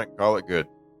screen on it. Call it good.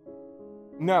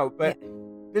 No, but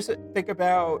just think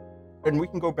about, and we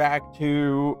can go back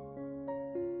to,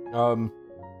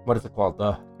 what is it called?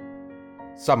 The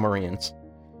submarines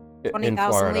in 20,000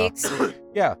 Florida. Leagues.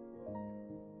 Yeah.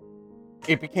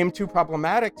 It became too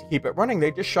problematic to keep it running. They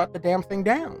just shut the damn thing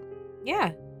down.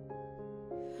 Yeah.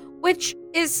 Which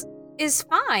is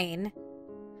fine.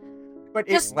 But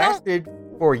it Just don't- lasted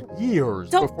for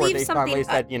years don't before leave they something finally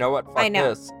said, you know what, I fuck know.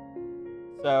 this.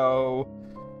 So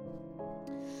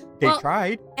they Well,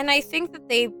 tried. And I think that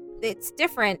they it's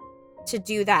different to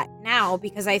do that now,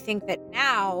 because I think that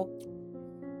now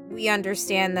we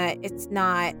understand that it's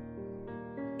not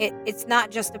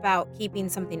just about keeping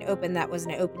something open that was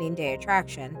an opening day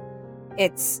attraction.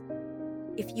 It's,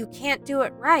 if you can't do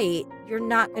it right, you're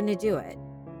not going to do it.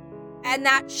 And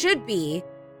that should be,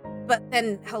 but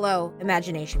then, hello,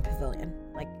 Imagination Pavilion.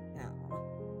 Like, no.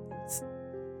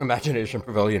 Imagination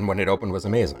Pavilion, when it opened, was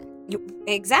amazing.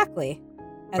 Exactly.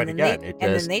 And But then again,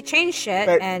 then they changed shit,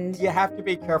 But and you have to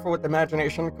be careful with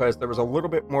Imagination because there was a little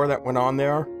bit more that went on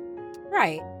there.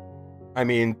 right. I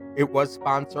mean, it was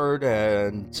sponsored,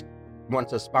 and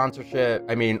once a sponsorship,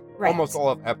 I mean, Right. almost all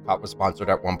of Epcot was sponsored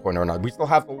at one point or another. We still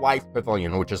have the Life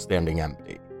Pavilion, which is standing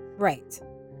empty. Right.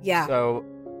 Yeah. So,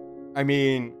 I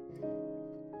mean,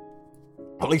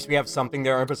 at least we have something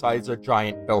there besides a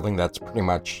giant building that's pretty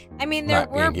much. I mean, there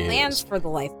not were being plans used. for the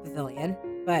Life Pavilion,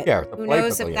 but Yeah, the who Life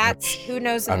knows Pavilion, if that's which who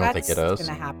knows I if don't that's think it is.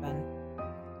 going to happen.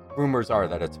 Rumors are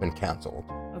that it's been canceled.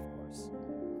 Of course.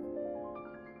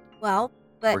 Well,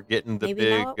 but We're getting the maybe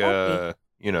big, now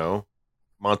it won't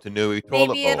Montanui toilet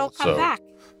maybe bowl. it'll come so back.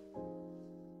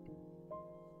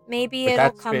 Maybe But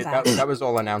it'll come back. that was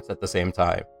all announced at the same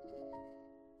time.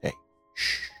 Hey,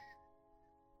 shh.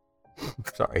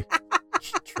 Sorry.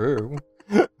 It's true.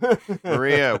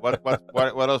 Maria, what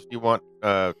else do you want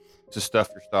to stuff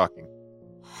your stocking?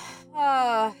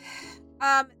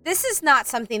 This is not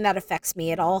something that affects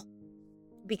me at all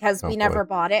because we Oh, never boy.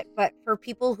 bought it. But for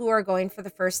people who are going for the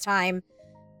first time,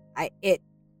 it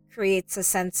creates a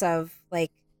sense of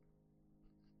like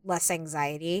less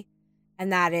anxiety,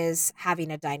 and that is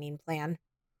having a dining plan.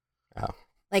 Oh.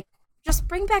 Like, just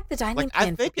bring back the dining Like,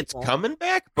 plan. I think for it's people. coming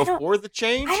back I don't- before the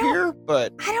change I don't- here,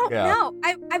 but I don't Yeah. know.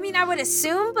 I mean, I would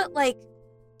assume, but like,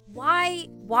 why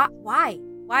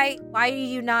are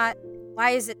you not?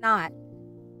 Why is it not?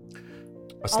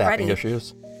 Staffing Already.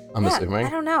 issues, I'm Yeah, assuming. I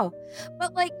don't know.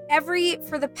 But like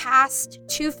for the past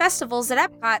 2 festivals at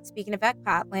Epcot, speaking of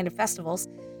Epcot, Land of Festivals,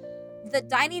 the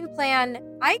dining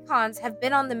plan icons have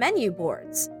been on the menu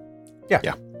boards.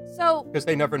 Yeah. So, Because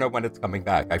they never know when it's coming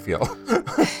back, I feel.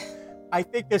 I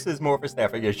think this is more of a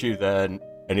staffing issue than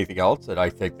anything else, and I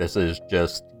think this is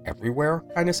just everywhere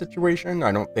kind of situation.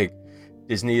 I don't think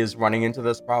Disney is running into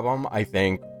this problem. I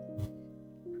think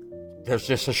there's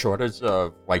just a shortage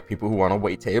of like people who want to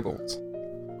wait tables.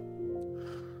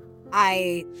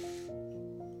 I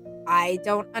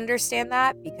don't understand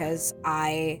that because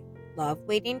I love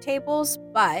waiting tables,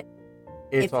 but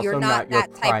It's if also you're not your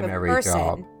that type of primary person,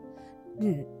 job.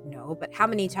 No, but how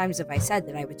many times have I said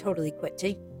that I would totally quit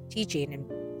teaching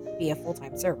and be a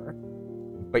full-time server?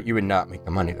 But you would not make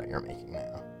the money that you're making now.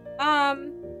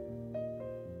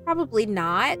 Probably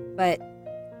not, but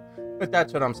But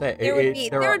that's what I'm saying. there would be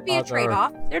are a other-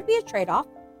 trade-off. There'd be a trade-off.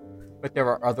 But there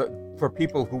are other, for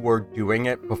people who were doing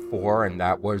it before and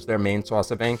that was their main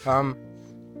source of income,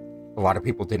 a lot of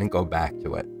people didn't go back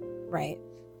to it. Right.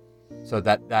 So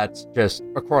that's just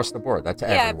across the board. That's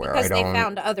Yeah, everywhere. because I they don't,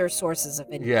 found other sources of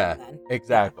income Yeah. then.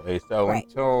 Exactly. So Right.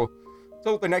 until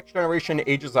the next generation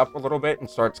ages up a little bit and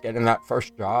starts getting that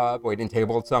first job, waiting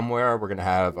table somewhere, we're going to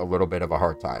have a little bit of a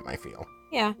hard time, I feel.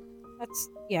 Yeah.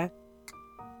 Yeah.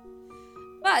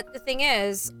 But the thing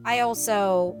is, I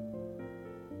also,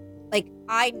 like,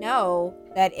 I know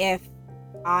that if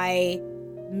I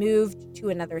moved to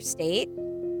another state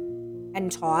and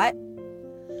taught,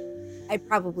 I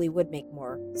probably would make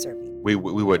more serving. we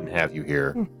wouldn't have you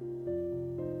here.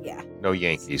 Yeah. No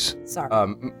Yankees.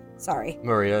 Sorry.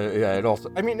 Maria, yeah, it also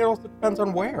depends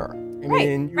on where. I Right.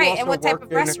 mean, you Right. also And what type work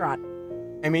of in- restaurant?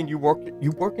 I mean, you work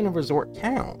in a resort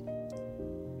town.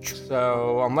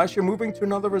 So unless you're moving to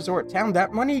another resort town,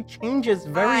 that money changes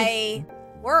very. I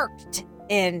worked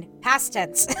in past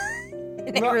tense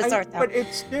in a resort town. But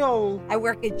it's still I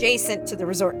work adjacent to the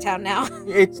resort town now.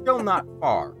 it's still not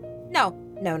far. No,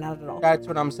 not at all. That's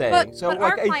what I'm saying. But, so but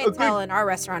like our a clientele good, in our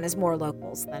restaurant is more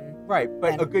locals than right,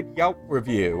 but then- a good Yelp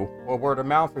review or word of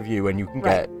mouth review, and you can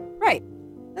Right. get. right.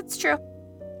 That's true.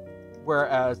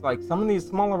 Whereas like some of these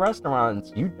smaller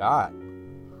restaurants, you die.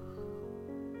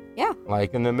 Yeah.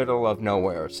 Like in the middle of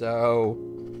nowhere. So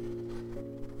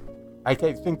I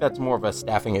think that's more of a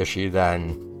staffing issue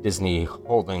than Disney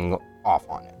holding off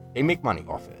on it. They make money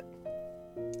off it.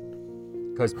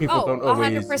 Because people Oh, don't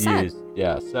always 100%. use.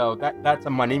 Yeah, so that's a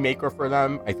money maker for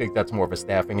them. I think that's more of a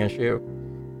staffing issue.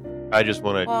 I just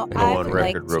want to Well, go I on would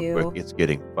record like real to- quick. It's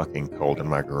getting fucking cold in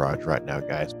my garage right now,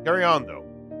 guys. Carry on though.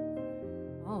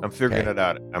 Oh, I'm figuring Okay. it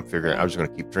out. I'm just going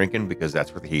to keep drinking because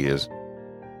that's where the heat is.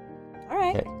 all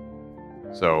right. Okay.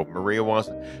 So Maria wants.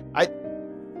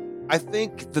 I I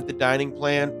think that the dining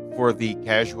plan for the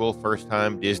casual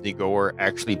first-time Disney goer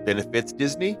actually benefits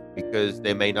Disney because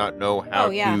they may not know how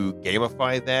to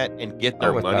gamify that and get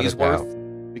their without money's a doubt.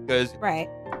 worth. Because Right.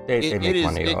 They make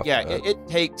money off it. it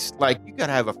takes, like, you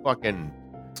gotta have a fucking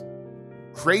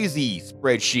crazy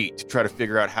spreadsheet to try to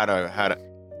figure out how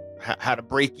to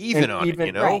break even And on even- it,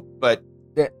 you know? Right. But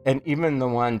And even the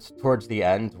ones towards the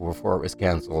end, before it was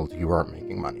canceled, you weren't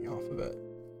making money off of it.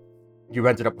 You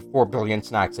ended up with 4 billion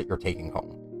snacks that you're taking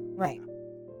home. Right.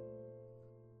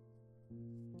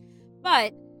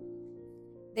 But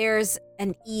there's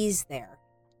an ease there.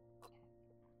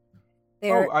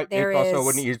 There It's also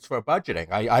is- an ease for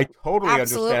budgeting. I totally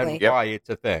Absolutely. understand Yep. why it's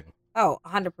a thing. Oh,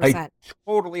 100%.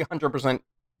 Totally 100%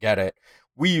 get it.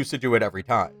 We used to do it every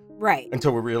time Right.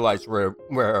 until we realized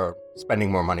we're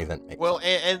spending more money than it makes well,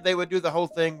 sense. and they would do the whole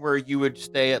thing where you would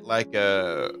stay at like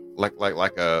a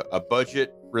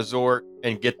budget resort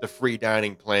and get the free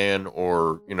dining plan,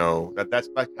 or that's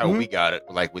like how Mhm. we got it.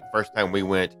 Like with the first time we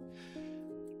went,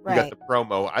 we got Right. the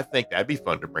promo. I think that'd be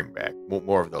fun to bring back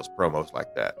more of those promos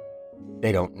like that.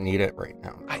 They don't need it right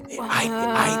now.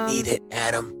 I need it,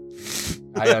 Adam.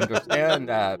 I understand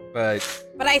that, but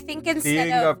But I think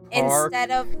Being a park-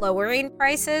 instead of lowering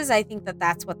prices, I think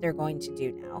that's what they're going to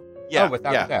do now. Yeah,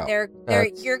 without yeah. a doubt. They're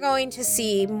you're going to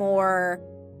see more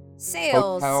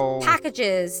sales, Hotel-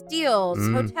 packages, deals,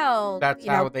 hotel, That's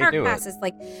how they park do it. passes.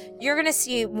 Like you're going to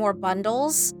see more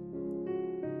bundles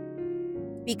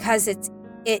because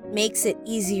it makes it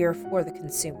easier for the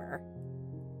consumer.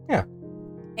 Yeah.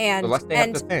 And the less they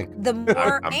have to think. the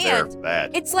more I'm there and for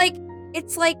that. it's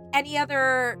like any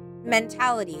other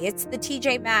mentality. It's the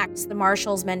TJ Maxx, the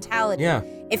Marshalls mentality. Yeah.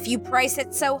 If you price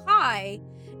it so high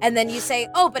and then you say,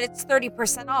 "Oh, but it's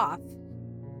 30% off."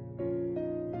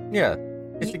 Yeah.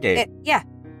 It's a game. Yeah.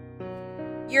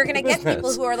 You're going to It's a get people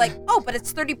business. who are like, "Oh, but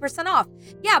it's 30% off."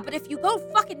 Yeah, but if you go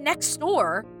fucking next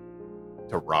door,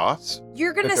 To Ross?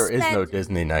 you're going But to there is spend no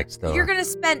Disney next door. you're going to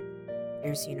spend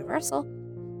there's Universal.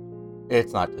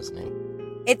 It's not Disney.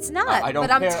 It's not, I don't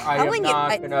but I'm care. I am telling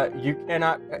not you. gonna. You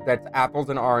cannot. That's apples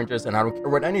and oranges, and I don't care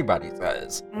what anybody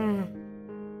says.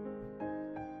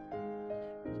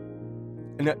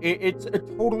 And it's a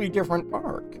totally different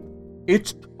park.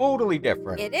 It's totally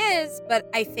different. It is, but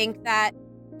I think that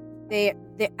they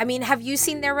I mean, have you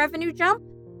seen their revenue jump?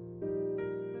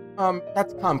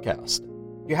 That's Comcast.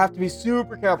 You have to be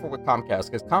super careful with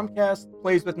Comcast because Comcast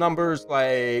plays with numbers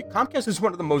like Comcast is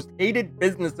one of the most hated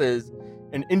businesses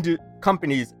and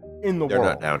companies in the They're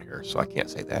world. not down here, so I can't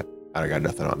say that. I got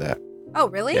nothing on that. Oh,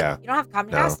 really? Yeah. You don't have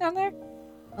Comcast down there?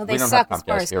 Well, they We don't suck have as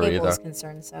far Comcast as here cable either. is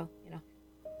concerned, so,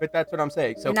 But that's what I'm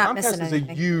saying. So You're not Comcast missing is anything.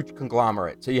 a huge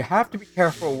conglomerate. So you have to be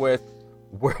careful with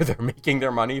where they're making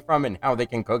their money from and how they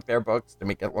can cook their books to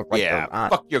make it look like yeah, they're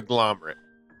not. fuck your glomerate.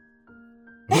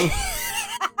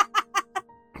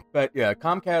 But yeah,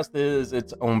 Comcast is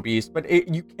its own beast. But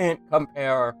you can't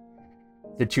compare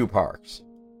the two parks.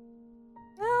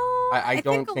 No, I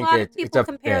don't think think a lot it's of people a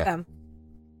compare fair- them.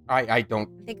 I don't.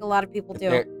 I think a lot of people do.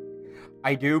 they're-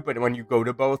 I do, but when you go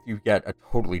to both, you get a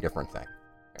totally different thing.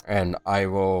 And I've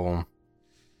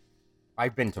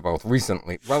been to both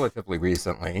recently, relatively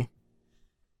recently.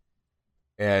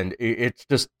 And it's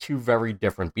just two very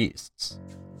different beasts.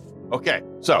 Okay,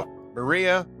 so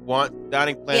Maria wants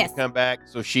dining plan Yes. to come back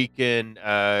so she can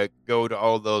go to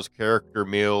all those character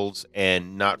meals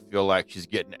and not feel like she's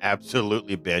getting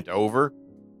absolutely bent over.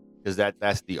 Because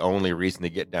that's the only reason to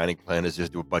get dining plan is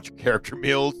just do a bunch of character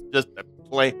meals, just to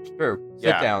play. True. Sit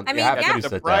Yeah. down. I You mean, have yeah. to The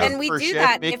sit price down. And we for do Chef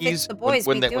that if it's Mickey's, the boys,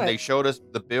 when we they, do when they it. showed us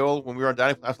the bill when we were on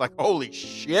dining plan, I was like, holy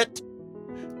shit,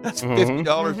 that's Mhm.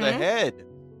 $50 a Mhm. head.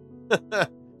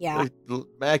 Yeah. The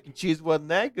mac and cheese wasn't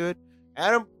that good.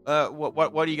 Adam,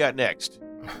 what do you got next?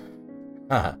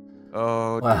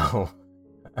 Oh, Wow.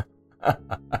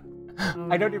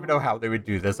 I don't even know how they would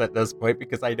do this at this point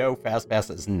because I know FastPass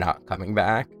is not coming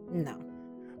back, No.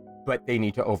 but they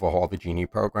need to overhaul the Genie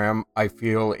program. I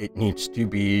feel it needs to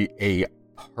be a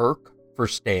perk for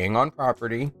staying on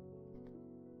property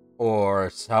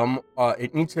or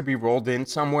it needs to be rolled in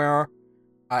somewhere.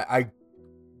 I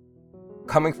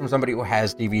coming from somebody who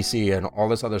has DVC and all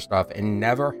this other stuff and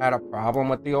never had a problem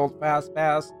with the old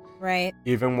FastPass, Right.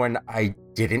 even when I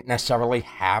didn't necessarily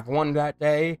have one that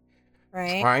day.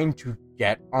 Right. Trying to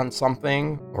get on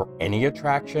something or any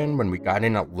attraction when we got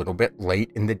in a little bit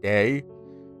late in the day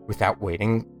without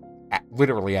waiting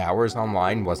literally hours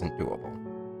online wasn't doable.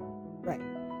 Right.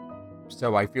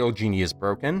 So I feel Genie is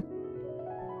broken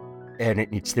and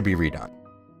it needs to be redone.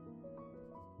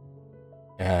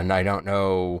 And I don't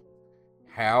know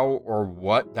how or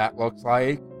what that looks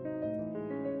like.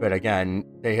 But again,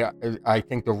 I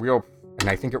think the real and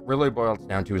I think it really boils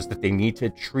down to, is that they need to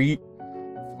treat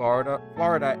Florida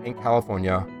and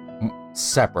California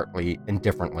separately and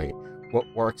differently. What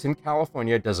works in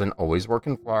California doesn't always work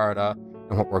in Florida,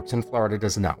 and what works in Florida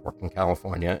does not work in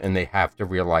California, and they have to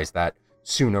realize that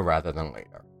sooner rather than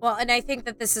later. Well, and I think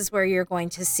that this is where you're going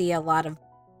to see a lot of,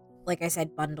 like I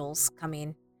said, bundles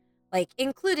coming. Like,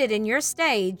 included in your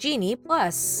stay, Genie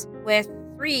Plus, with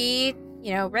 3,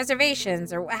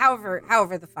 reservations, or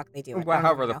however the fuck they do it. Well,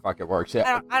 however the fuck it works,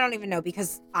 yeah. I don't even know,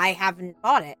 because I haven't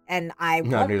bought it, and I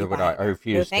No, won't neither be would I. buying I it.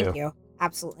 refuse No, to. thank you.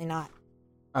 Absolutely not.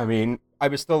 I mean, I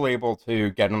was still able to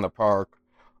get in the park,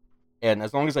 and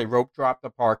as long as I rope dropped the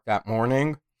park that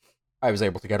morning, I was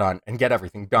able to get on and get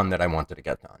everything done that I wanted to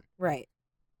get done. Right.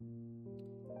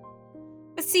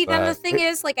 But see, then the But thing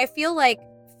is, like, I feel like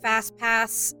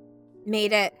FastPass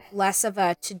made it less of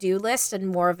a to-do list and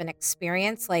more of an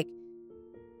experience. Like,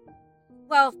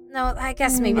 well, no, I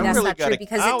guess maybe I that's really not true,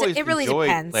 because I always it really enjoyed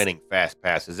depends. planning fast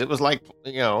passes. It was like,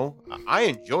 I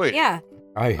enjoyed it. Yeah.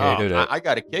 I hated it. I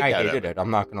got a kick I out of hated it. it.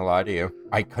 I'm not gonna lie to you.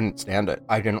 I couldn't stand it.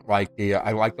 I didn't like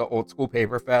I like the old school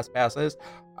paper fast passes.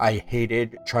 I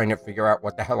hated trying to figure out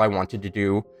what the hell I wanted to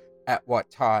do at what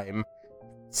time,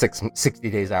 60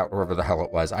 days out, or whatever the hell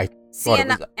it was. I See, thought it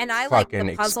was and I like fucking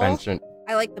the puzzle. expensive.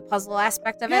 I like the puzzle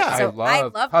aspect of it. Yeah, So I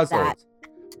love puzzles. that.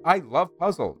 I love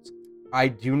puzzles. I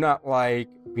do not like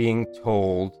being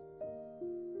told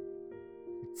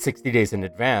 60 days in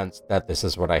advance that this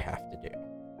is what I have to do.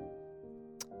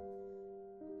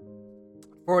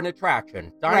 For an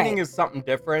attraction, dining Right. is something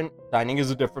different. Dining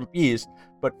is a different beast.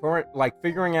 But for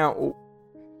figuring out,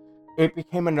 it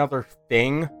became another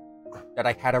thing that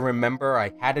I had to remember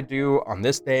I had to do on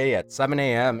this day at 7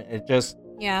 a.m. It just,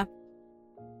 Yeah.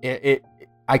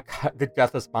 the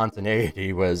death of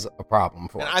spontaneity was a problem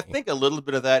for And me. I think a little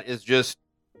bit of that is just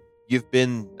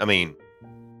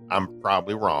I'm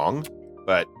probably wrong,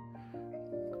 but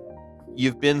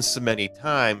you've been so many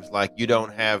times, like, you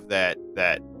don't have that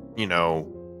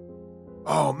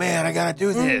oh man, I gotta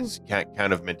do this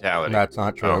kind of mentality. That's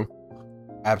not true.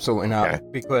 Absolutely not. Okay.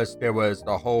 Because there was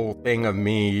the whole thing of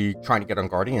me trying to get on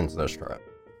Guardians this trip.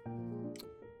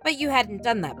 But you hadn't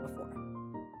done that before.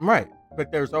 Right.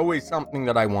 But there's always something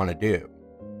that I want to do.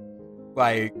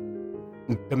 Like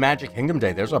the Magic Kingdom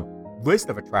Day, there's a list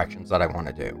of attractions that I want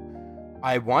to do.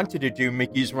 I wanted to do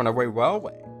Mickey's Runaway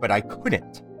Railway, but I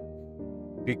couldn't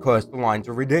because the lines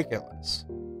are ridiculous.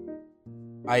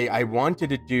 I wanted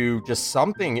to do just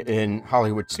something in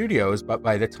Hollywood Studios, but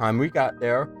by the time we got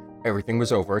there, everything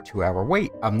was over a 2-hour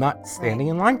wait. I'm not standing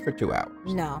in line for 2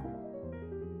 hours. No.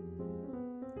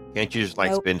 Can't you just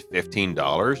Nope. spend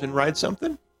 $15 and ride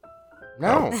something?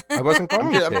 No, I wasn't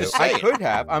going I'm to. just I saying. could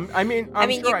have. I'm mean, sure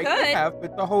you I could could. have,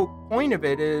 but the whole point of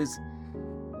it is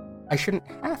I shouldn't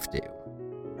have to.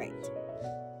 Right.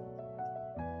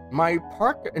 My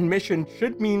park admission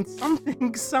should mean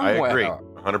something somewhere. I agree,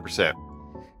 100%.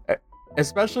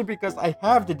 Especially because I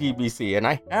have the DBC and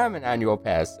I have an annual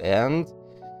pass, and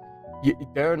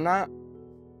they're not.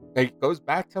 It goes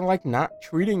back to not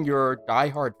treating your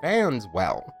diehard fans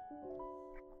well.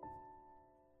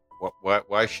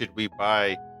 Why should we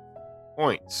buy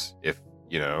points if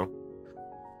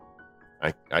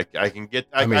I can get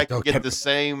I can don't get get the me-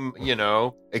 same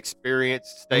experience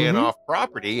staying Mhm. off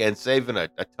property and saving a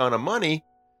ton of money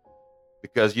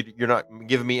because you're not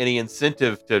giving me any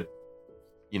incentive to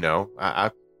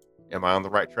I am I on the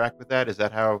right track with that? Is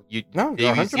that how you No,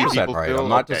 you're DVC 100% people right. feel? I'm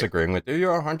not Okay. disagreeing with you.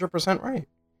 You're 100% right.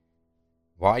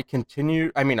 Why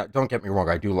continue? I mean, don't get me wrong.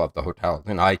 I do love the hotels,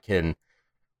 and I can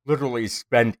literally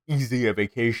spend easy a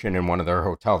vacation in one of their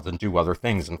hotels and do other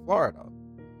things in Florida.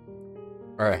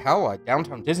 Or hell,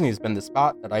 downtown Disney has been the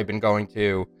spot that I've been going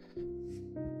to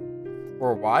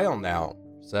for a while now.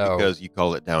 So Because you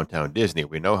call it downtown Disney.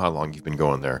 We know how long you've been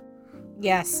going there.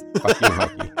 Yes. fuck you,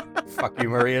 Mikey. Fuck you,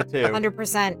 Maria, too.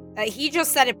 100%. He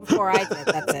just said it before I did.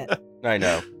 That's it. I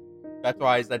know. That's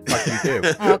why I said fuck you,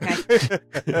 too. Oh, okay.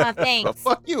 Thanks. Well,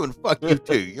 fuck you and fuck you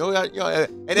too.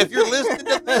 And if you're listening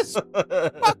to this,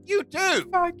 fuck you too.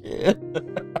 Fuck you.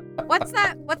 What's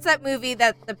that movie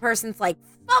that the person's like,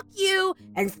 fuck you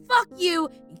and fuck you,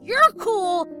 you're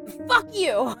cool, fuck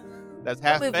you. That's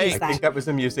half movie is baked. that? I think that was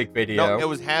a music video. No, it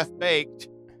was half baked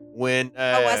when.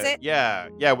 was it? Yeah,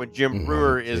 when Jim Oh,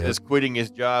 Brewer shit. is quitting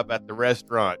his job at the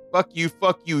restaurant. Fuck you,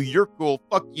 you're cool.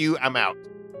 Fuck you, I'm out.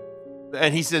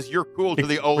 And he says you're cool to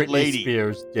the old Britney lady.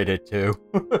 Spears did it too.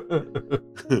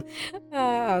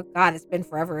 Oh God, it's been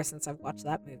forever since I've watched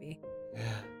that movie.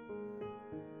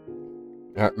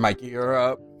 Mikey, you're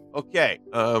up. Okay.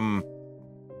 I'm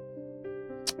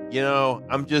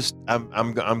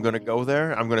gonna go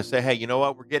there. I'm gonna say, hey, you know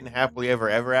what? We're getting happily ever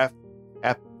after.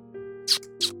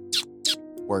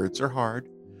 Words are hard.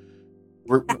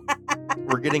 We're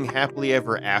getting happily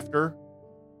ever after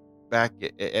back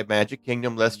at Magic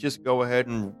Kingdom. Let's just go ahead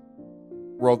and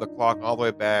roll the clock all the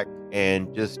way back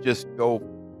and just go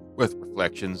with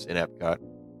Reflections in Epcot.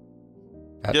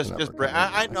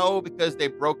 I know because they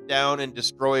broke down and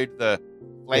destroyed the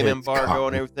flame embargo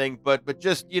and everything, but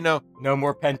just, no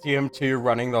more Pentium 2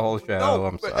 running the whole show. No,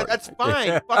 I'm sorry. That's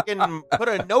fine. Fucking put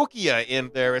a Nokia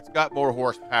in there. It's got more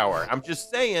horsepower. I'm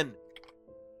just saying,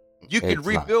 you can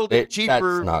rebuild it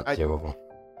cheaper. That's not doable.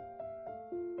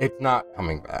 It's not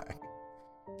coming back.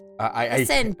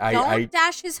 Don't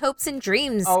dash his hopes and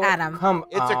dreams, Adam.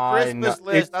 It's a Christmas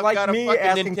list. I've got a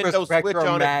fucking Nintendo Switch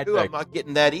on it too. I'm not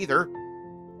getting that either.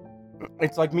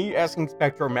 It's like me asking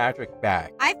Spectro Magic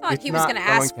back. I thought he was going to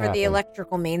ask for the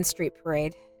Electrical Main Street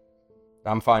Parade.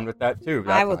 I'm fine with that too.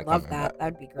 I would love that.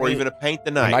 That'd be great. Or even a Paint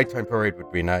the Night. A nighttime parade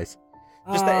would be nice.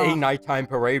 Just a nighttime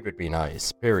parade would be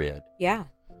nice. Period. Yeah.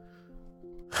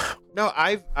 No,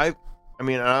 I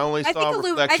only saw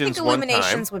Reflections I think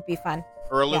Illuminations one time. would be fun.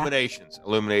 Or Illuminations. Yeah.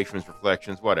 Illuminations,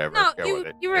 Reflections, whatever. No, go with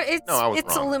it. It's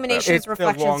wrong. Illuminations,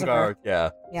 Reflections. Yeah.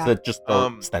 It's just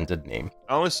the extended name.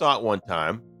 I only saw it one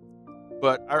time,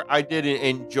 but I did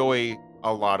enjoy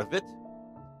a lot of it.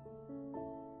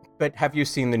 But have you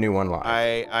seen the new one live?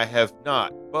 I have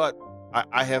not, but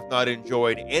I have not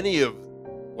enjoyed any of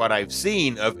what I've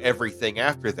seen of everything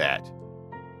after that.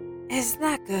 Isn't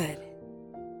that good?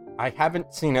 I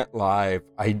haven't seen it live.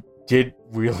 I did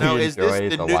really enjoy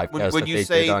the live cast when that you they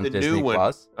say did on the Disney new one,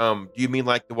 Plus. Do you mean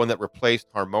like the one that replaced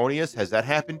Harmonious? Has that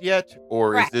happened yet,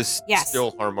 or Correct. is this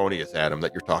still Harmonious, Adam,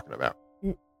 that you're talking about?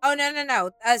 Oh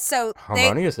no.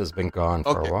 Harmonious has been gone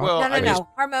for a while. Well, no.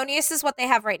 Harmonious is what they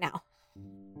have right now.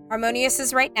 Harmonious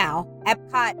is right now.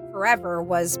 Epcot Forever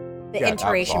was the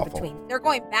iteration between. They're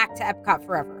going back to Epcot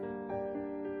Forever.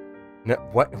 No,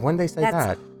 what? When they say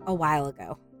that? A while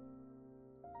ago.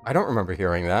 I don't remember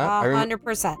hearing that.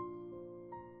 100%.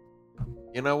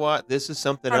 You know what? This is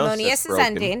something Harmonious else that's is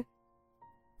ending.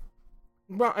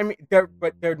 Well, I mean,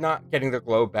 they're not getting the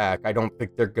glow back. I don't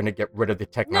think they're going to get rid of the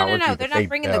technology. No. They're not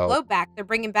bringing the glow back. They're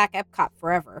bringing back Epcot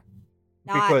Forever.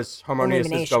 Because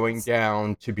Harmonious is going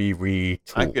down to be retooled.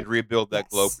 I could rebuild that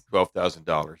globe for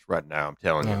 $12,000 right now. I'm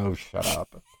telling you. Oh, shut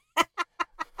up.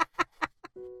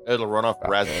 It'll run off a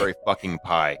Raspberry fucking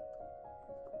Pi.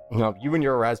 No, you and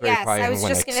your Raspberry Pi. Yes, I was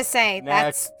just going to say,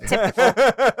 Next. that's typical.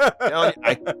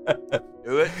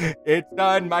 Do it. It's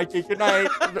done, Mikey. Good night.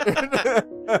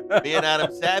 Me and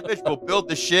Adam Savage will build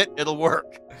the shit. It'll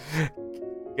work.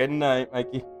 Good night,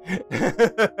 Mikey.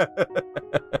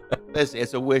 Listen,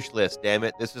 it's a wish list, damn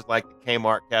it. This is like the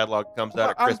Kmart catalog comes out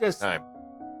at Christmas time.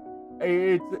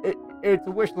 It's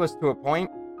a wish list to a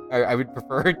point. I would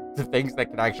prefer to things that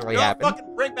could actually happen.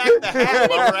 Fucking bring back the hat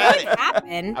while we're at it.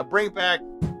 Happen. I bring back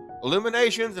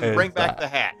Illuminations and bring back the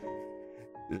hat.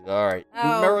 All right.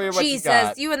 Oh, Mario, what Jesus, you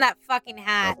got? you and that fucking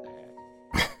hat.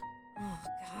 Oh,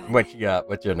 God. What you got?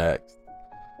 What's your next?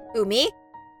 Who, me?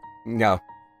 No.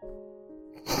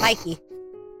 Mikey.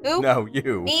 Who? No,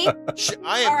 you. Me?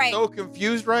 I am so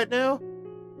confused right now.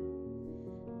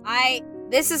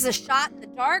 This is a shot in the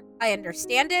dark. I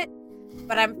understand it.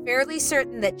 But I'm fairly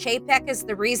certain that Chapek is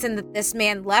the reason that this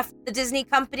man left the Disney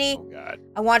company. Oh, God.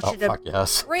 I want you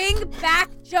to bring back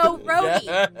Joe Rohde.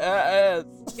 Yes.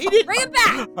 He didn't, bring him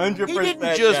back. 100%. He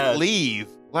didn't just leave.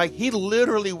 Like, he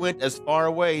literally went as far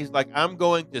away. He's like, I'm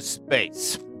going to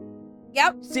space.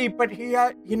 Yep. See, but he,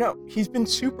 he's been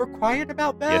super quiet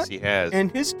about that. Yes, he has.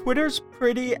 And his Twitter's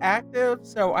pretty active,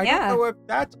 so I don't know if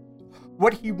that's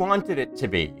what he wanted it to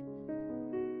be.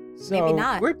 So maybe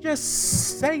not. We're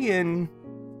just saying,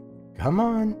 come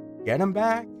on, get him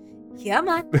back. Come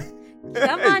on.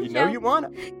 Come on, You know Joe. you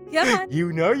want it. Come on.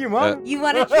 You know you want it. You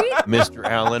want a treat? Mr.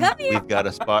 Allen, Come here. we've got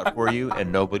a spot for you,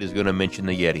 and nobody's going to mention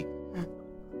the Yeti.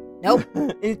 Nope.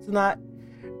 It's not.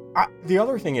 The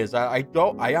other thing is, I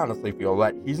honestly feel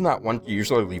that he's not one to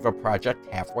usually leave a project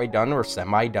halfway done or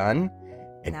semi-done,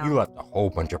 and he left a whole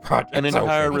bunch of projects. An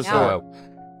entire open. resort.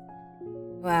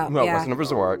 Wow. No, it wasn't a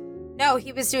resort. No,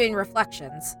 he was doing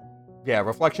Reflections. Yeah,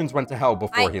 Reflections went to hell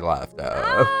before he left.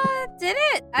 Did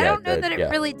it? I don't know that it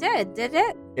really did. Did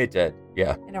it? It did,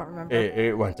 yeah. I don't remember.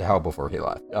 It went to hell before he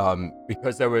left.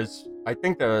 Because I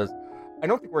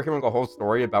don't think we're hearing a whole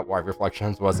story about why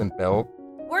Reflections wasn't built.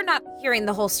 We're not hearing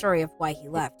the whole story of why he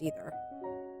left either.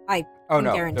 I can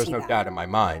guarantee there's no that. doubt in my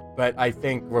mind. But I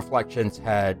think Reflections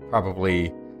had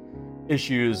probably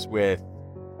issues with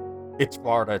it's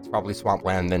Florida, it's probably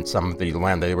swampland, and some of the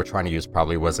land they were trying to use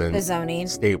probably wasn't The zoning.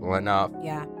 stable enough.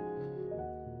 Yeah.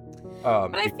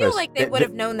 But I feel like they would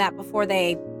have known that before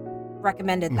they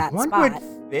recommended that spot.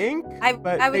 think,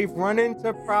 but I would- they've run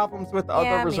into problems with other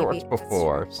Yeah, resorts maybe. That's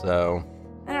before, so.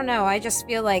 I don't know. I just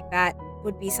feel like that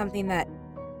would be something that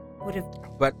would have.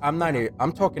 But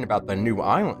I'm talking about the new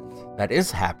island that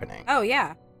is happening. Oh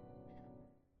yeah.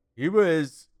 He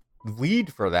was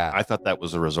lead for that. I thought that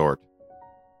was a resort.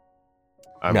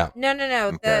 No. No.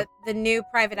 Okay. The new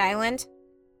private island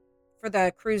for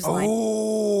the cruise line,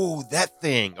 Oh, that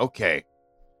thing. Okay.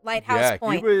 Lighthouse Yeah,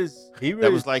 Point. he was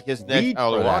That was like his next lead for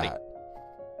Aulani, that.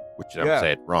 which I'm Yeah.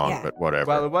 saying wrong, Yeah. but whatever.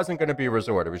 Well, it wasn't going to be a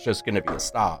resort. It was just going to be a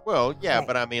stop. Well, yeah, Right.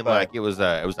 but I mean, But- like, it was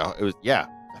a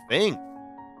thing.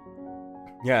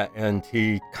 Yeah, and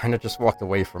he kind of just walked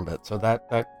away from it. So that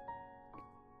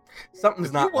something's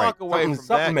If not you walk right. away from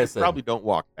something that, missing. you probably don't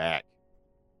walk back.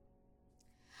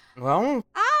 Well,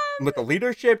 with the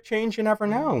leadership change, you never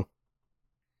know.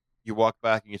 You walk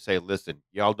back and you say, "Listen,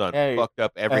 y'all done Hey, fucked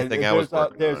up everything I there's was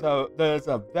working on." there's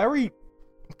a very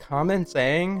common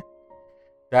saying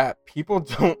that people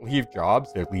don't leave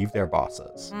jobs; they leave their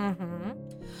bosses. Mm-hmm.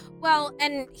 Well,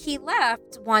 and he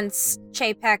left once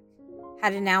Chapek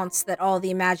had announced that all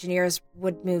the Imagineers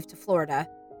would move to Florida,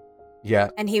 Yeah,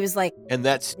 and he was like, And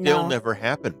that still No. never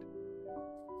happened.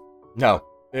 no,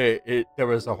 there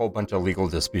was a whole bunch of legal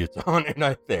disputes on it.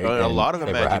 I think A and lot of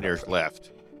they were Imagineers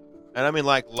left. And I mean,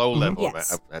 like, low level.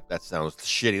 Yes. That sounds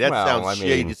shitty. That Well, sounds I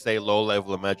shitty mean- to say low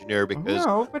level Imagineer because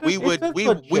No, but we it's would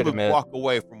legitimate. walk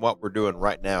away from what we're doing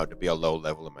right now to be a low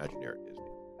level Imagineer at Disney.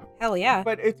 "Hell yeah."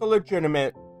 But it's a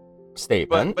legitimate But,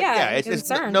 statement. but Yeah, yeah, I'm it's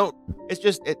concerned. no, it's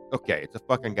just okay. It's a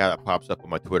fucking guy that pops up on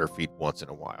my Twitter feed once in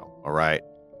a while. All right.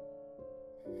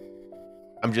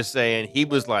 I'm just saying he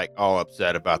was like all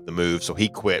upset about the move, so he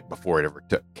quit before it ever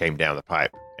came down the pipe,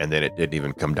 and then it didn't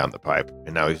even come down the pipe,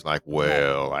 and now he's like,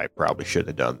 "Well, I probably should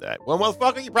have done that." Well,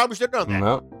 motherfucker, you probably should have done that.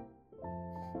 No.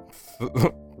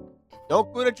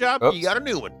 Don't quit a job, Oops. you got a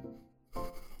new one.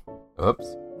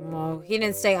 Oops. Well, he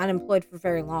didn't stay unemployed for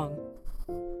very long.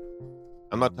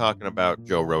 I'm not talking about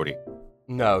Joe Rohde.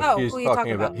 No, Oh, he's who are you talking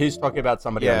talking about about? he's talking about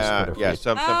somebody Yeah, else's Twitter yeah, feed.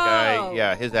 some Oh. guy.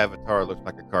 Yeah, his avatar looks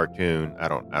like a cartoon. I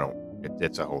don't.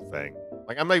 It's a whole thing.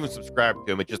 Like I'm not even subscribed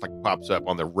to him. It just like pops up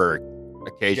on the rare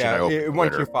occasion I open once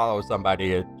Twitter. you follow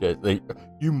somebody,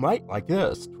 you might like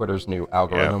this. Twitter's new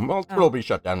algorithm. Well, it'll be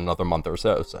shut down in another month or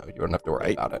so, so you don't have to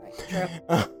worry Right. about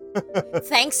True.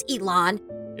 Thanks, Elon.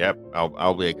 Yep,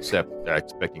 I'll be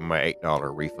expecting my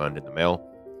 $8 refund in the mail.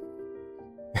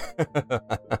 it.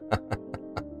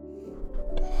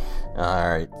 All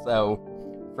right, so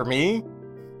for me,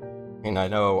 and I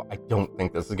know I don't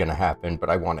think this is gonna happen, but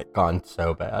I want it gone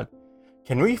so bad.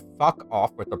 Can we fuck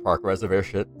off with the park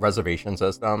reservation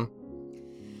system?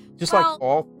 Just Well, like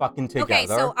all fucking together. Okay,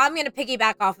 so I'm going to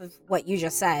piggyback off of what you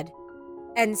just said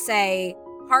and say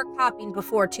park hopping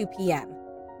before 2 p.m.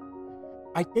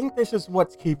 I think this is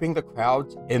what's keeping the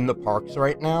crowds in the parks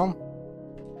right now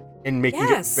and making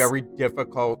Yes. it very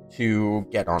difficult to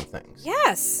get on things.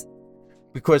 Yes.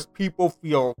 Because people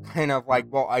feel kind of like,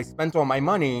 well, I spent all my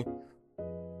money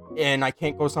and I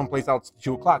can't go someplace else at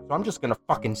 2 o'clock, so I'm just going to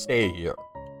fucking stay here.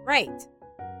 Right.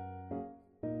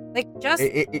 Like, just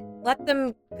let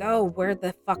them go where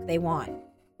the fuck they want.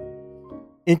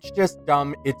 It's just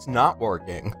dumb. It's not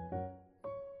working.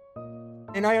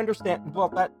 And I understand.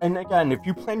 Well, and again, if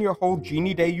you plan your whole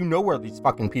Genie Day, you know where these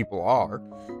fucking people are.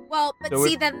 Well, but So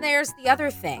see, then there's the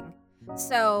other thing.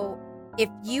 So if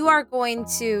you are going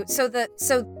to, so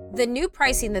the new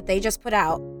pricing that they just put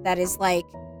out, that is like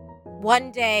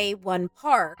 1 day, 1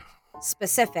 park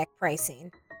specific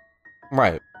pricing,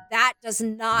 Right. that does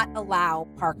not allow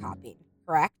park hopping,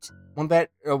 correct? Well,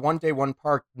 that 1 day, 1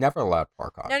 park never allowed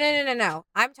park hop. No.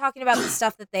 I'm talking about the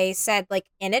stuff that they said, like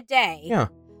in a day, Yeah.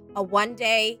 a 1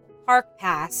 day park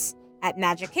pass at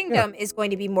Magic Kingdom is going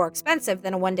to be more expensive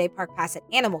than a 1 day park pass at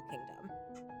Animal Kingdom.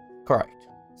 Correct.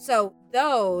 So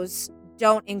those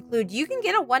don't include, you can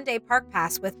get a 1 day park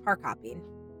pass with park hopping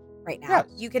right now. Yes.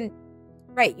 You can,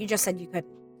 right, you just said you could.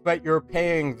 But you're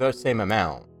paying the same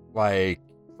amount. Like,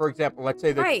 for example, let's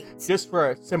say that Right. just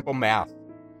for simple math,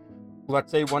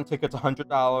 let's say one ticket's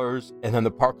 $100, and then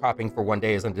the park hopping for 1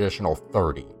 day is an additional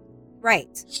 $30.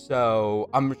 Right. So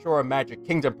I'm sure a Magic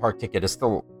Kingdom park ticket is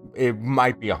still, it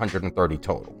might be $130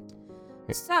 total.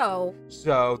 So,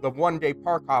 So the 1 day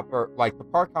park hopper, like the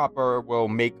park hopper will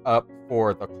make up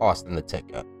for the cost in the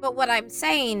ticket. but what I'm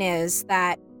saying is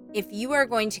that if you are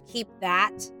going to keep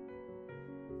that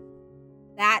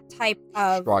type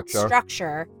of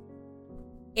structure,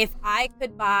 if I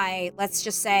could buy, let's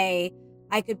just say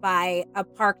I could buy a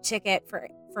park ticket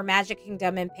for Magic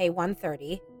Kingdom and pay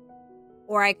 $130,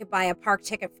 or I could buy a park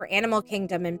ticket for Animal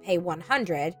Kingdom and pay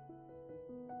 $100,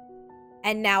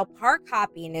 and now park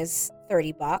hopping is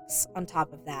 $30 on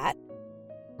top of that.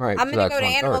 Right. I'm so gonna that's go to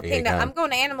Animal 130 Kingdom. again. I'm going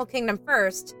to Animal Kingdom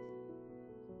first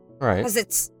Right. because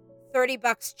it's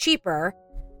 $30 cheaper,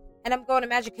 and I'm going to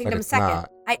Magic Kingdom it's second.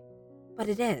 not. But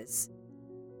it is.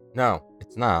 No,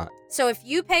 it's not. So if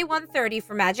you pay $130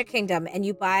 for Magic Kingdom and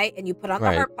you buy and you put on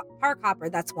Right. the park hopper,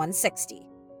 that's $160.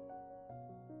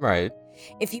 Right.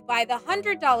 If you buy the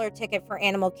 $100 ticket for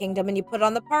Animal Kingdom and you put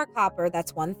on the park hopper,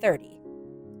 that's $130.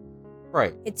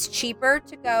 Right. It's cheaper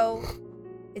to go.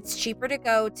 It's cheaper to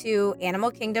go to Animal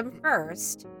Kingdom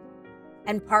first,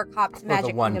 and park hop to For the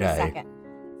Magic one Kingdom day. second.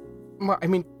 Well, I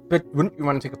mean, but wouldn't you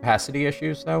run into capacity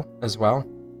issues though, as well?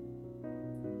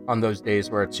 On those days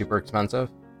where it's super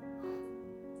expensive?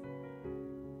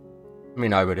 I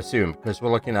mean, I would assume, because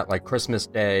we're looking at like Christmas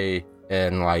Day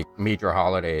and like major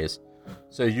holidays.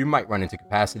 So you might run into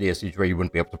capacity issues where you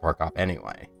wouldn't be able to park up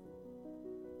anyway.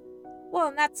 Well,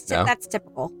 and that's No? that's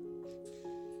typical.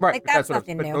 Right. Like, but that's what I'm-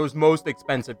 nothing but new. those most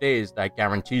expensive days, that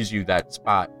guarantees you that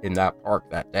spot in that park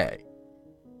that day.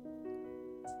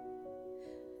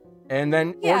 And then,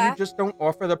 or Yeah. you just don't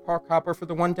offer the park hopper for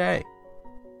the one day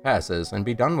passes and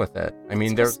be done with it. I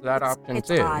mean, It's there's just- that it's- option it's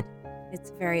too. Odd.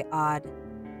 It's very odd.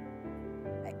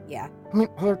 Yeah. I mean,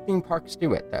 other theme parks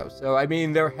do it though, so I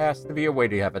mean, there has to be a way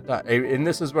to have it done. And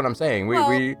this is what I'm saying. Well,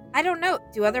 We I don't know.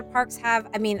 Do other parks have?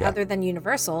 I mean, Yeah. other than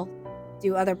Universal,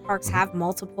 do other parks Mhm. have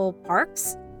multiple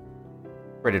parks?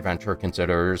 Great Adventure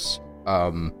considers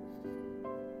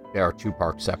there are two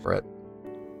parks separate.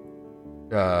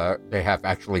 They have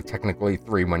actually technically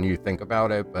three when you think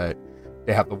about it, but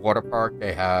they have the water park,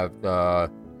 they have the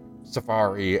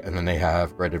safari, and then they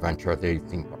have Great Adventure, the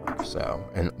theme park. So,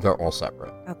 and they're all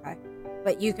separate. Okay,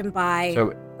 but you can buy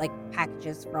So, like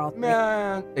packages for all three.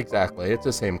 nah, exactly, it's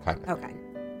the same kind of Okay.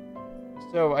 thing.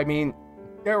 So, I mean,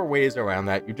 there are ways around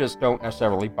that. You just don't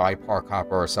necessarily buy park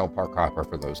hopper or sell park hopper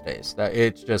for those days.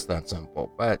 It's just that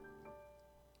simple. But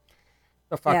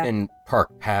the fucking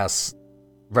park pass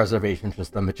reservation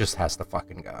system, it just has to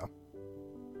fucking go.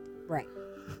 Right.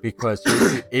 Because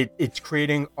it's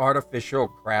creating artificial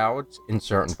crowds in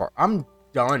certain parts. I'm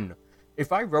done.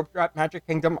 If I rope drop Magic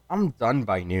Kingdom, I'm done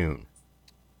by noon.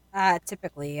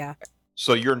 Typically, yeah.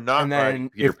 So you're not And then riding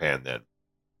Peter if- Pan then?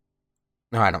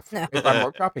 No, I don't. No. If I'm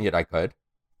rope dropping it, I could.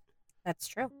 That's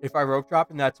true. If I rope drop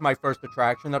and that's my first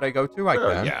attraction that I go to, I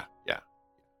Sure, can. yeah, yeah.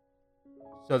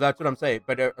 So that's what I'm saying.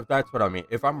 But that's what I mean.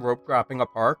 If I'm rope dropping a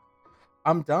park,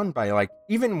 I'm done by like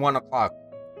even 1 o'clock,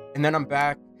 and then I'm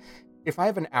back. If I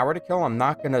have an hour to kill, I'm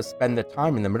not gonna spend the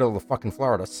time in the middle of the fucking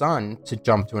Florida sun to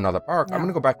jump to another park. I'm No.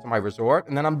 gonna go back to my resort,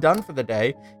 and then I'm done for the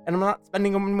day, and I'm not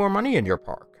spending any more money in your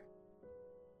park.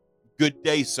 Good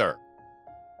day, sir.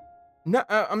 No,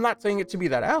 I'm not saying it to be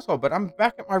that asshole, but I'm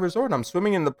back at my resort. I'm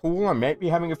swimming in the pool. I might be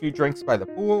having a few drinks by the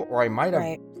pool, or I might have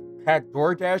Right. had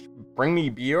DoorDash bring me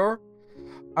beer.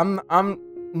 I'm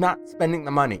not spending the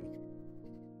money.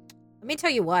 Let me tell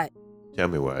you what. Tell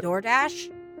me what.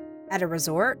 DoorDash at a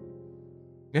resort.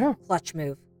 Yeah. Clutch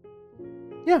move.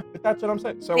 Yeah, but that's what I'm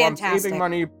saying. So I'm Fantastic. saving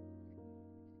money.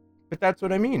 But that's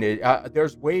what I mean.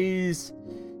 There's ways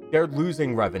they're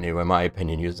losing revenue, in my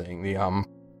opinion, using the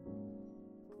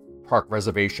park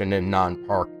reservation and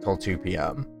non-park till 2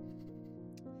 p.m.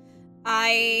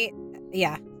 I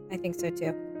think so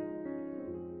too.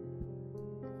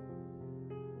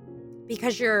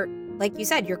 Because you're, like you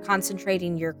said, you're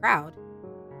concentrating your crowd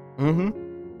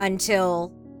Mm-hmm.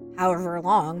 until however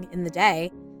long in the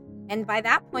day. And by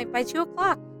that point, by 2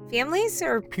 o'clock, families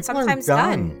are People are sometimes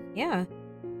done. Yeah.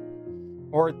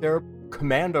 Or they're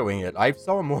commandoing it. I've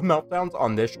saw more meltdowns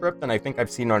on this trip than I think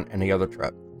I've seen on any other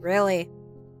trip. Really?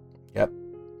 Yep.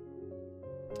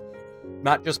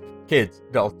 Not just kids,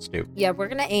 adults too. Yeah, we're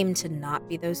going to aim to not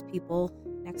be those people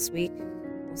next week.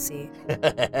 We'll see.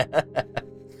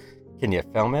 Can you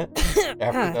film it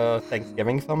after the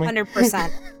Thanksgiving filming? 100%.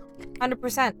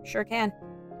 100%. Sure can.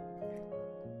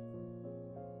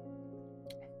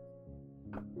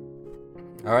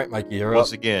 All right, Mikey, you're Once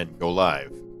up. again, go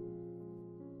live.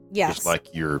 Yes. Just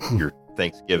like your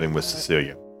Thanksgiving with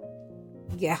Cecilia.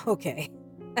 Yeah, okay.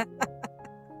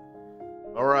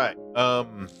 All right.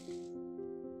 Ugh.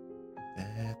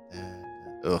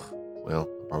 Well,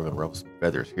 I'm probably gonna ruffle some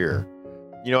feathers here.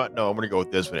 You know what? No, I'm gonna go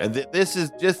with this one. And this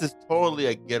is totally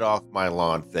a get off my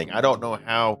lawn thing. I don't know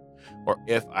how or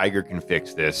if Iger can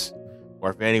fix this, or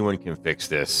if anyone can fix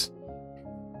this.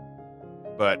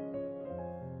 But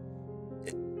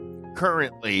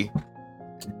currently,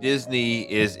 Disney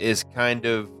is kind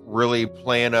of really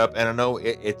playing up, and I know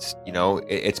it's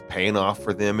paying off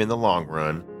for them in the long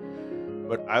run.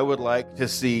 But I would like to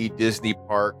see Disney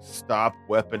parks stop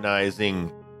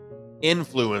weaponizing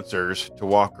influencers to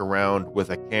walk around with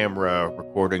a camera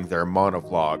recording their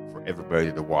monovlog for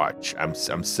everybody to watch. I'm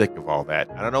sick of all that.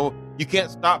 I don't know. You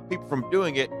can't stop people from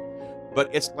doing it, but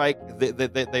it's like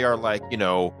they are like, you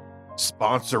know,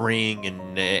 sponsoring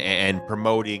and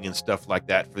promoting and stuff like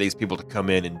that for these people to come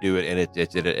in and do it, and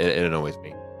it annoys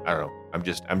me. I don't know. I'm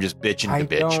just bitching to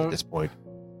bitch at this point.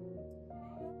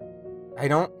 I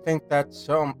don't think that's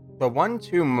so. The ones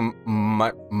who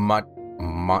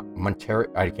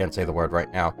I can't say the word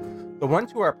right now. The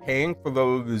ones who are paying for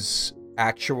those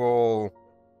actual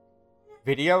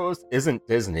videos isn't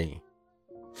Disney.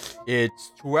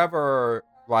 It's whoever,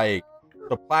 like,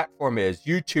 the platform is.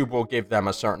 YouTube will give them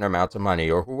a certain amount of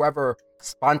money, or whoever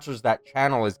sponsors that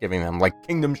channel is giving them, like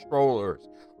Kingdom Strollers.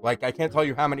 Like, I can't tell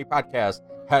you how many podcasts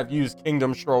have used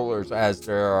Kingdom Strollers as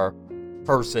their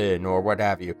person or what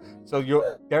have you. So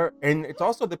you're there, and it's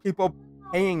also the people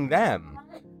paying them.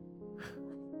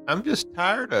 I'm just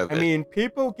tired of it. I mean,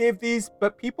 people give these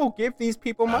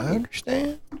people money. I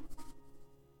understand.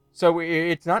 So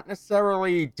it's not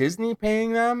necessarily Disney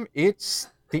paying them,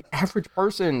 it's the average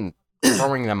person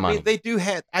throwing them money. I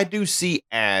mean, I do see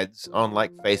ads on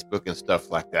like Facebook and stuff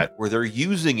like that where they're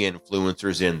using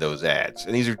influencers in those ads,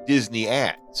 and these are Disney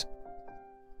ads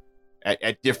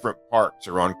at different parks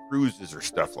or on cruises or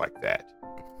stuff like that.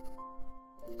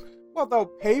 Well, they'll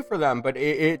pay for them, but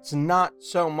it's not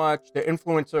so much. The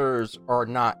influencers are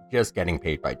not just getting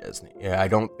paid by Disney. I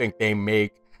don't think they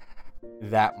make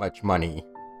that much money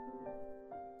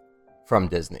from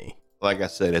Disney. Like I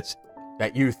said, it's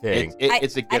that you think.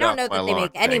 It's a I get don't off know my that they lawn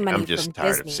make any thing. money I'm just from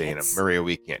tired Disney. of seeing them. It's- Maria,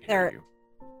 we can't hear you.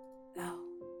 Oh.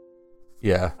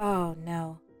 Yeah. Oh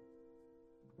no.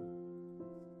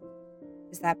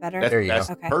 Is that better? There you That's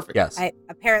go. Okay. perfect. Yes. I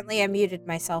muted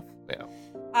myself. Yeah.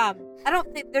 I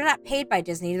don't think they're not paid by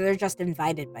Disney. They're just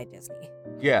invited by Disney.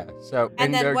 Yeah. So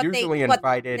And then they're what usually what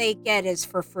invited. they get is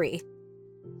for free.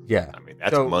 Yeah. I mean,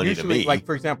 that's so money usually, to me. like,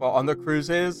 for example, on the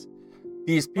cruises,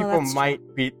 these people that's might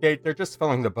be they're just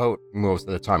filling the boat most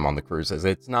of the time on the cruises.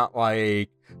 It's not like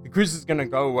the cruise is gonna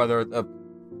go whether the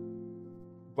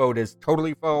boat is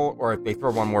totally full or if they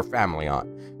throw one more family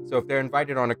on. So if they're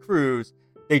invited on a cruise,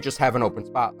 they just have an open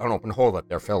spot, an open hole that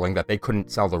they're filling that they couldn't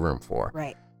sell the room for.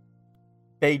 Right.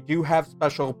 They do have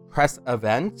special press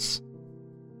events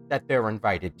that they're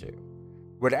invited to.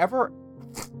 Whatever,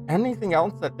 anything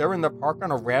else that they're in the park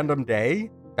on a random day,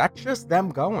 that's just them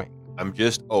going. I'm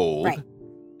just old, Right.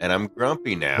 and I'm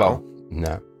grumpy now, Well,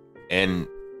 no. and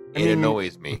I it mean-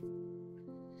 annoys me.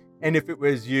 And if it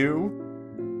was you,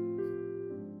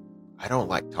 I don't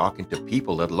like talking to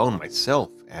people, let alone myself,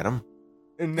 Adam.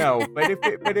 no. But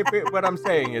what I'm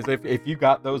saying is, if you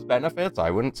got those benefits,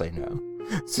 I wouldn't say no.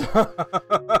 So,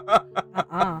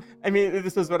 I mean,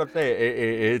 this is what I'm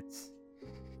saying.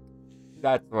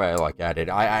 That's the way I look at it.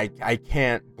 I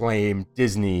can't blame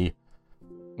Disney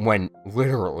when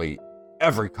literally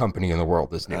every company in the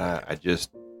world is doing it.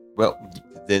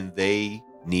 Then they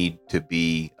need to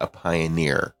be a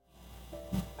pioneer.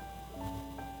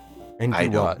 And I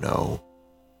do don't what? know.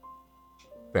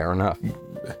 Fair enough.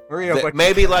 Maria, what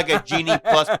Maybe like a Genie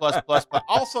plus.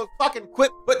 Also, fucking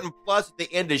quit putting plus at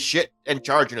the end of shit and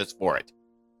charging us for it.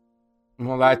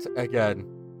 Well, that's, again,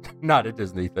 not a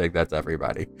Disney thing. That's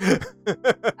everybody.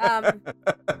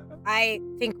 I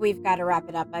think we've got to wrap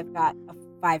it up. I've got a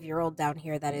 5-year-old down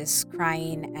here that is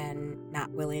crying and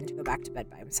not willing to go back to bed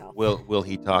by himself. Will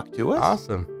he talk to us?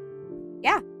 Awesome.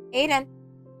 Aiden,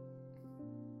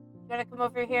 you want to come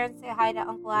over here and say hi to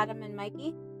Uncle Adam and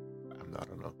Mikey? I'm not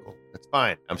an uncle. That's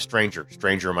fine. I'm stranger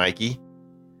Mikey.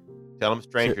 Tell him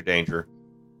stranger danger.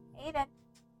 Aiden.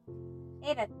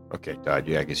 Okay, Todd.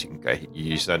 Yeah, I guess you can.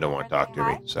 Your son don't want to talk to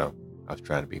me, so I was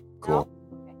trying to be cool.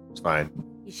 Okay. It's fine.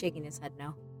 He's shaking his head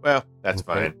no. Well, that's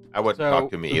Okay. fine. I wouldn't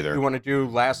talk to me either. You want to do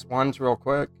last ones real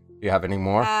quick? Do you have any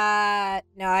more? No,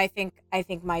 I think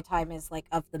my time is like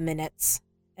of the minutes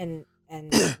and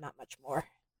not much more.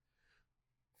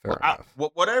 Fair enough.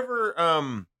 Whatever,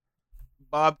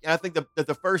 Bob. I think that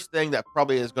the first thing that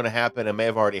probably is going to happen, and may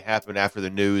have already happened after the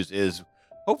news, is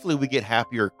hopefully we get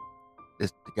happier.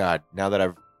 God, now that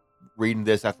I've reading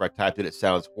this after I typed it, it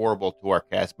sounds horrible to our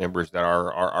cast members that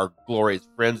are glorious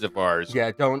friends of ours.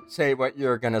 Yeah, don't say what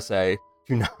you're going to say.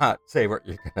 Do not say what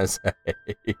you're going to say.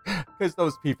 Because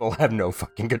those people have no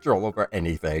fucking control over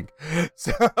anything.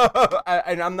 So,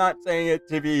 and I'm not saying it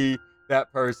to be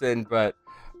that person, but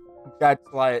that's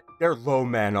like, they're low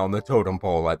men on the totem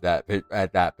pole at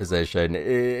that position.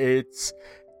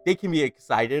 They can be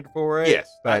excited for it. Yes,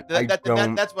 but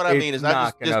that's what I mean. Is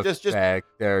not I going to just affect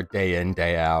their day in,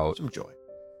 day out. some joy.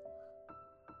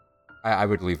 I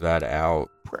would leave that out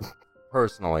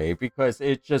personally, because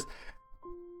it's just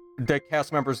the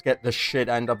cast members get the shit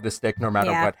end of the stick no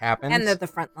matter Yeah, what happens. And they're the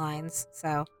front lines,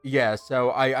 so Yeah, so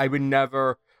I would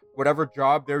never, whatever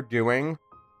job they're doing,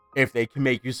 if they can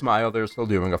make you smile, they're still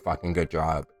doing a fucking good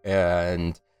job.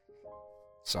 And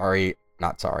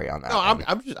not sorry on that. No, one.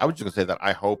 I was just gonna say that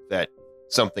I hope that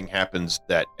something happens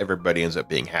that everybody ends up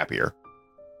being happier.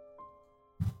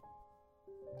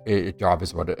 Job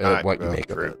is what you make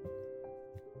true. of it.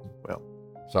 Well,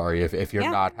 Sorry, if you're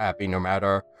Yeah. not happy, no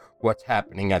matter what's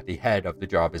happening at the head of the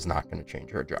job is not going to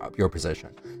change your job, your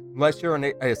position. Unless you're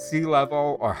a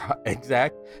C-level or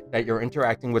exec that you're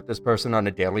interacting with this person on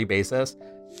a daily basis,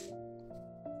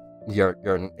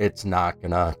 it's not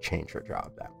going to change your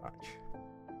job that much.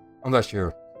 Unless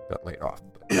you're got laid off,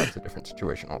 but that's a different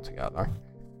situation altogether.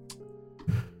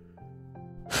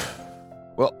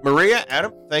 well, Maria,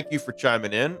 Adam, thank you for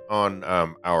chiming in on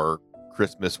our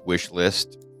Christmas wish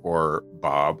list for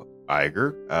Bob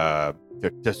Iger.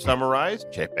 To summarize,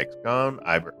 Chapek's gone.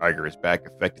 Iger is back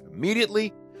effective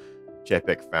immediately.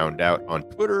 Chapek found out on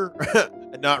Twitter.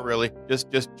 Not really. Just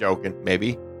joking,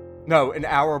 maybe. No, an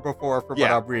hour before, from what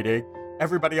Yeah. I'm reading,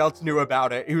 everybody else knew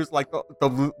about it. He was like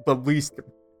the least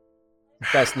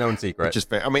best known secret. Which is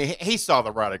fair. I mean, he saw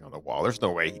the writing on the wall. There's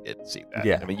no way he didn't see that.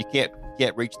 Yeah. I mean, you can't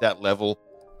reach that level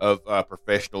of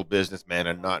professional businessman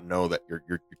and not know that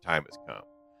your time has come.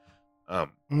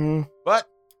 But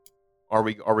are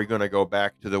we going to go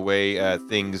back to the way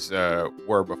things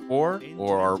were before,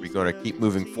 or are we going to keep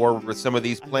moving forward with some of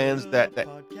these plans that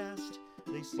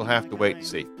we'll have to wait and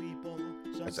see?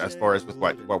 As far as with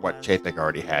what Chapek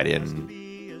already had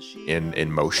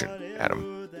in motion,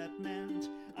 Adam.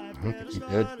 I don't think he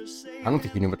did. I don't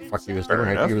think he knew what the fuck he was Fair doing.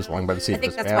 I enough. think he was lying by the seat I of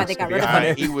think his that's why they pants, got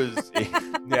to be rid of him. honest. He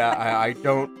was. Yeah, I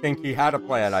don't think he had a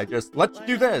plan. Let's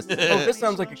do this. Oh, this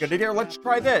sounds like a good idea. Let's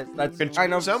try this. That's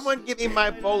kind of Someone give me my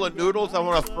bowl of noodles. I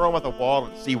want to throw them at the wall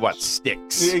and see what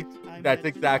sticks. That's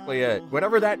exactly it.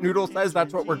 Whatever that noodle says,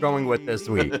 that's what we're going with this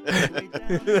week.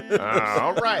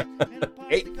 All right.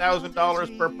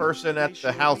 $8,000 per person at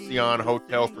the Halcyon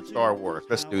Hotel for Star Wars.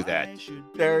 Let's do that.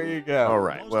 There you go. All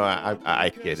right. Well, I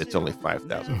kid. It's only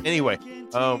 5,000. Anyway,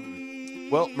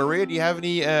 well, Maria, do you have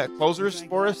any closers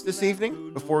for us this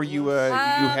evening before you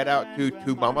head out to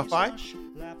Mummify?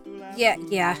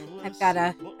 Yeah. I've got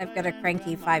a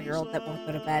cranky 5-year-old that won't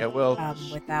go to bed. Yeah, well,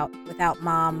 without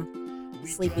mom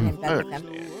sleeping in I bed with him.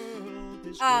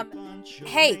 understand.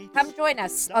 Hey, come join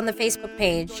us on the Facebook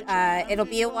page. It'll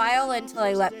be a while until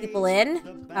I let people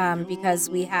in, because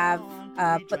we have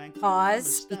put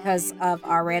pause because of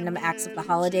our random acts of the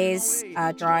holidays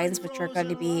drawings, which are going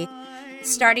to be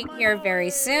starting here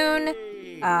very soon.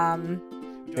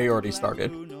 They already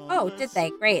started. Oh, did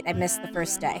they? Great. I missed the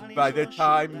first day. By the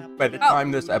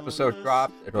time this episode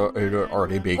dropped, it'll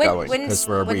already be going. Because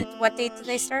what date did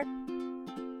they start?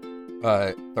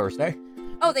 Thursday.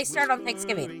 Oh, they start on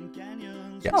Thanksgiving.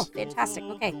 Yes. Oh, fantastic.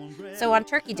 Okay. So on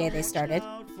Turkey Day they started.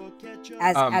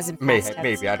 As in past tense.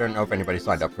 Maybe. I don't know if anybody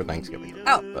signed up for Thanksgiving.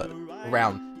 Oh. But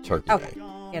around Turkey Okay. Day.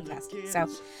 Fantastic.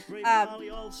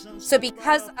 So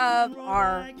because of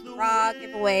our raw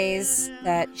giveaways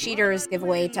that cheaters give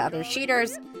away to other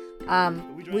cheaters,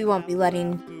 we won't be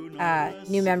letting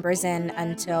new members in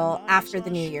until after the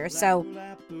new year. So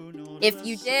if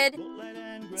you did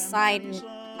sign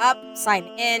up, sign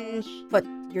in, put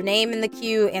your name in the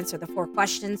queue, answer the 4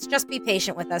 questions, just be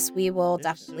patient with us. We will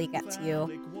definitely get to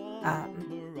you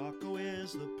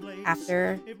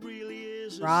after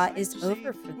Raw is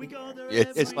over for the year.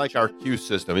 It's like our queue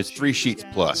system. It's 3 sheets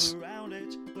plus.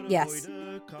 Yes.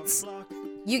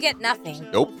 You get nothing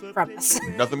Nope. from us.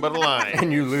 Nothing but a line.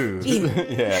 And you lose.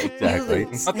 Yeah, exactly.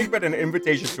 lose. Nothing but an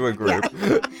invitation to a group.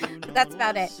 That's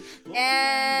about it.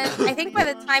 And I think by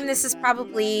the time this is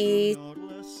probably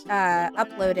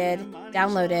uploaded,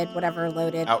 downloaded, whatever,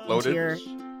 loaded, Outloaded. into your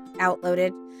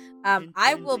outloaded,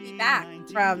 I will be back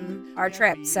from our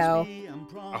trip. So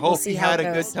I hope see you how had it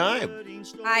a goes. good time.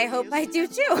 I hope I do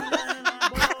too.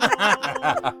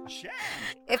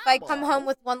 If I come home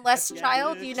with one less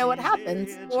child, you know what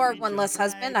happens. Or one less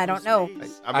husband, I don't know.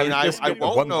 I mean, I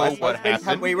won't know what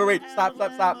happened. Wait. Stop.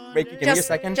 Wait, give me a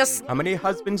second. Just How many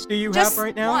husbands do you just have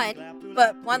right now? one,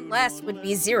 but one less would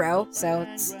be 0, so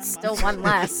it's still one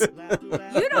less.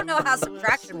 You don't know how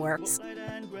subtraction works.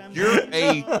 You're I'm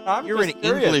an just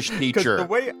curious, English 'cause teacher. The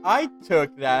way I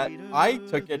took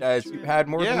it as you had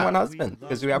more than one husband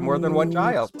because you have more than one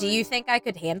child. Do you think I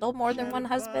could handle more than one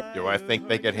husband? Do I think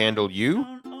they could handle you?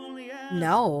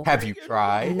 No. Have you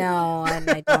tried? No, and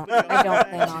I don't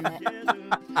plan on it.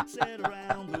 I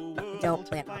don't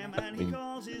plan on it. I mean,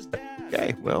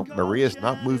 okay, well, Maria's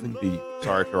not moving the.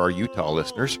 Sorry for our Utah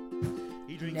listeners.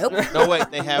 Nope. No, wait,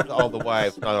 they have all the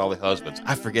wives, not all the husbands.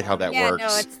 I forget how that Yeah, works.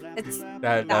 no, it's That-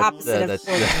 the that's, opposite of that's-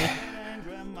 polygamy.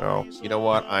 Oh, you know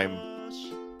what? I'm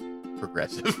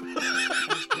progressive.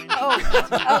 Oh,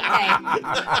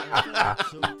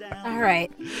 okay. All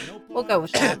right. We'll go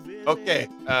with that. Okay,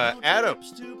 Adam.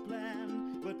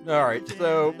 All right,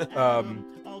 so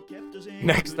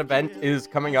next event is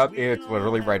coming up. It's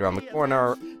literally right around the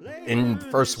corner. In the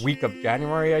first week of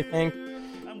January, I think,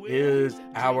 is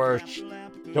our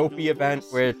Dopey event,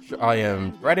 which I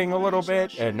am dreading a little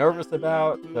bit and nervous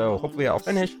about, so hopefully I'll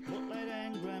finish.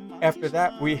 After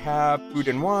that, we have Food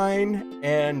and Wine,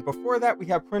 and before that, we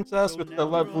have Princess with the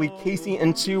lovely Casey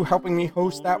and Sue helping me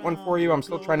host that one for you. I'm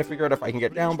still trying to figure out if I can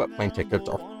get down, but plane tickets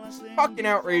are fucking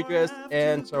outrageous,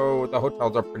 and so the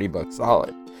hotels are pretty booked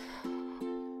solid.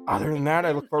 Other than that,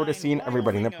 I look forward to seeing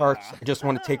everybody in the parks. I just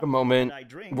want to take a moment.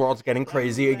 The world's getting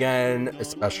crazy again,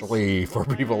 especially for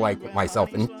people like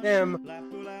myself and Tim.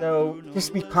 So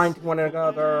just be kind to one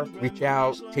another, reach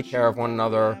out, take care of one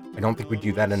another. I don't think we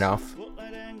do that enough.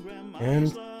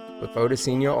 And look forward to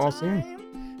seeing you all soon.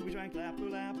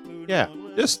 Yeah,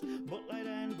 just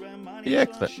be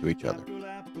excellent to each other.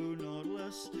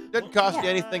 Doesn't cost you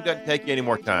anything, doesn't take you any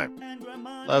more time.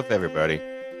 Love everybody.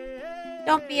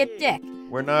 Don't be a dick.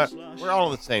 We're all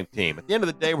on the same team. At the end of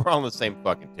the day, we're all on the same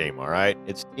fucking team, all right?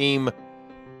 It's team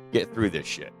get through this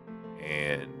shit.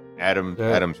 And Adam's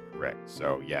correct.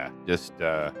 So yeah, just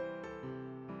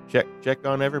check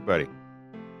on everybody.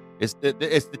 It's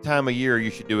the time of year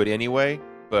you should do it anyway,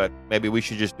 but maybe we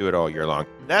should just do it all year long.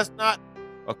 That's not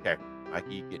okay.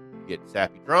 Mikey, get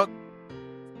sappy drunk.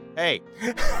 Hey,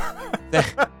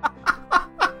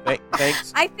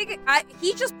 thanks. I think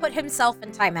he just put himself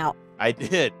in timeout. I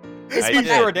did. He I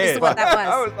sure did. This is what that was.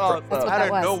 That was awesome. That's what Out that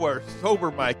of was. nowhere,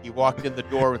 sober Mikey walked in the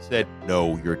door and said,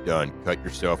 "No, you're done. Cut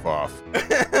yourself off."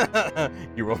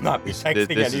 You will not be texting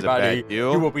This is a anybody. bad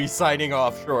deal. You will be signing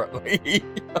off shortly.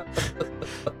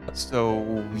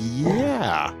 So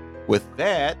yeah, with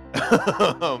that,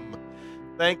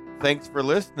 thanks for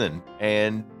listening,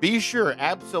 and be sure,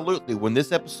 absolutely, when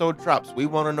this episode drops, we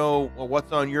want to know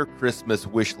what's on your Christmas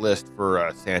wish list for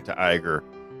Santa Iger,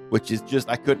 which is just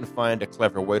I couldn't find a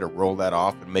clever way to roll that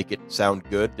off and make it sound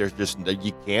good. There's just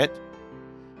you can't.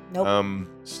 Nope.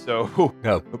 So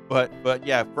No. but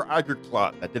yeah, for Iger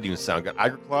Claw, that didn't even sound good.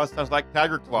 Iger Claw sounds like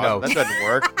Tiger Claw. No. That doesn't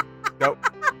work. Nope.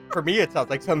 For me, it sounds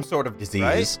like some sort of disease.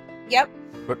 Right? Yep.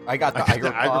 But I got the I got the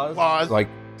Iger Iger claws. claws. Like,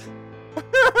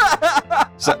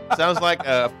 Sounds like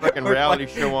a freaking reality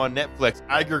show on Netflix,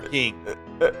 Iger King.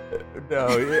 no,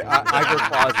 Iger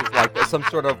claws is like some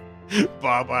sort of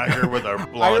Bob Iger with a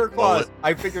Iger blonde claws. bullet.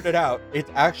 I figured it out. It's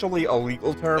actually a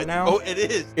legal term now. Oh, it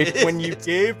is. It's when you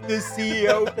give the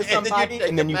CEO to somebody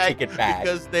and then you take it back.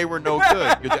 because they were no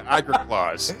good. You're the Iger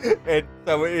Claws. And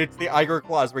so it's the Iger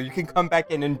clause where you can come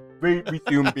back in and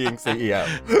resume being CEO.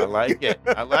 I like it.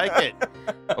 I like it.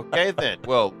 Okay, then.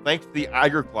 Well, thanks to the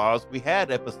Iger Claws, we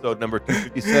had episode number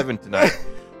 257 tonight.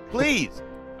 Please,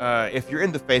 if you're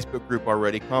in the Facebook group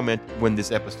already, comment when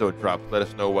this episode drops. Let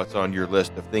us know what's on your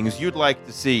list of things you'd like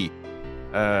to see.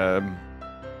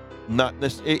 Not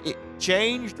necessarily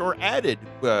changed or added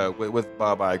with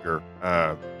Bob Iger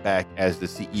back as the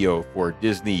CEO for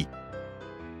Disney.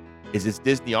 It's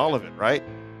Disney, all of it, right?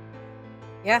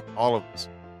 Yeah. All of this.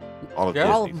 All of Yeah.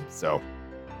 Disney. All of them. So,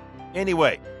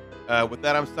 anyway, with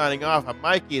that, I'm signing off. I'm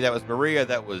Mikey. That was Maria.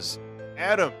 That was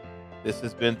Adam. This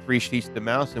has been Three Sheets to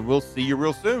Mouse, and we'll see you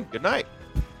real soon. Good night.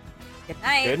 Good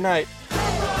night. Good night.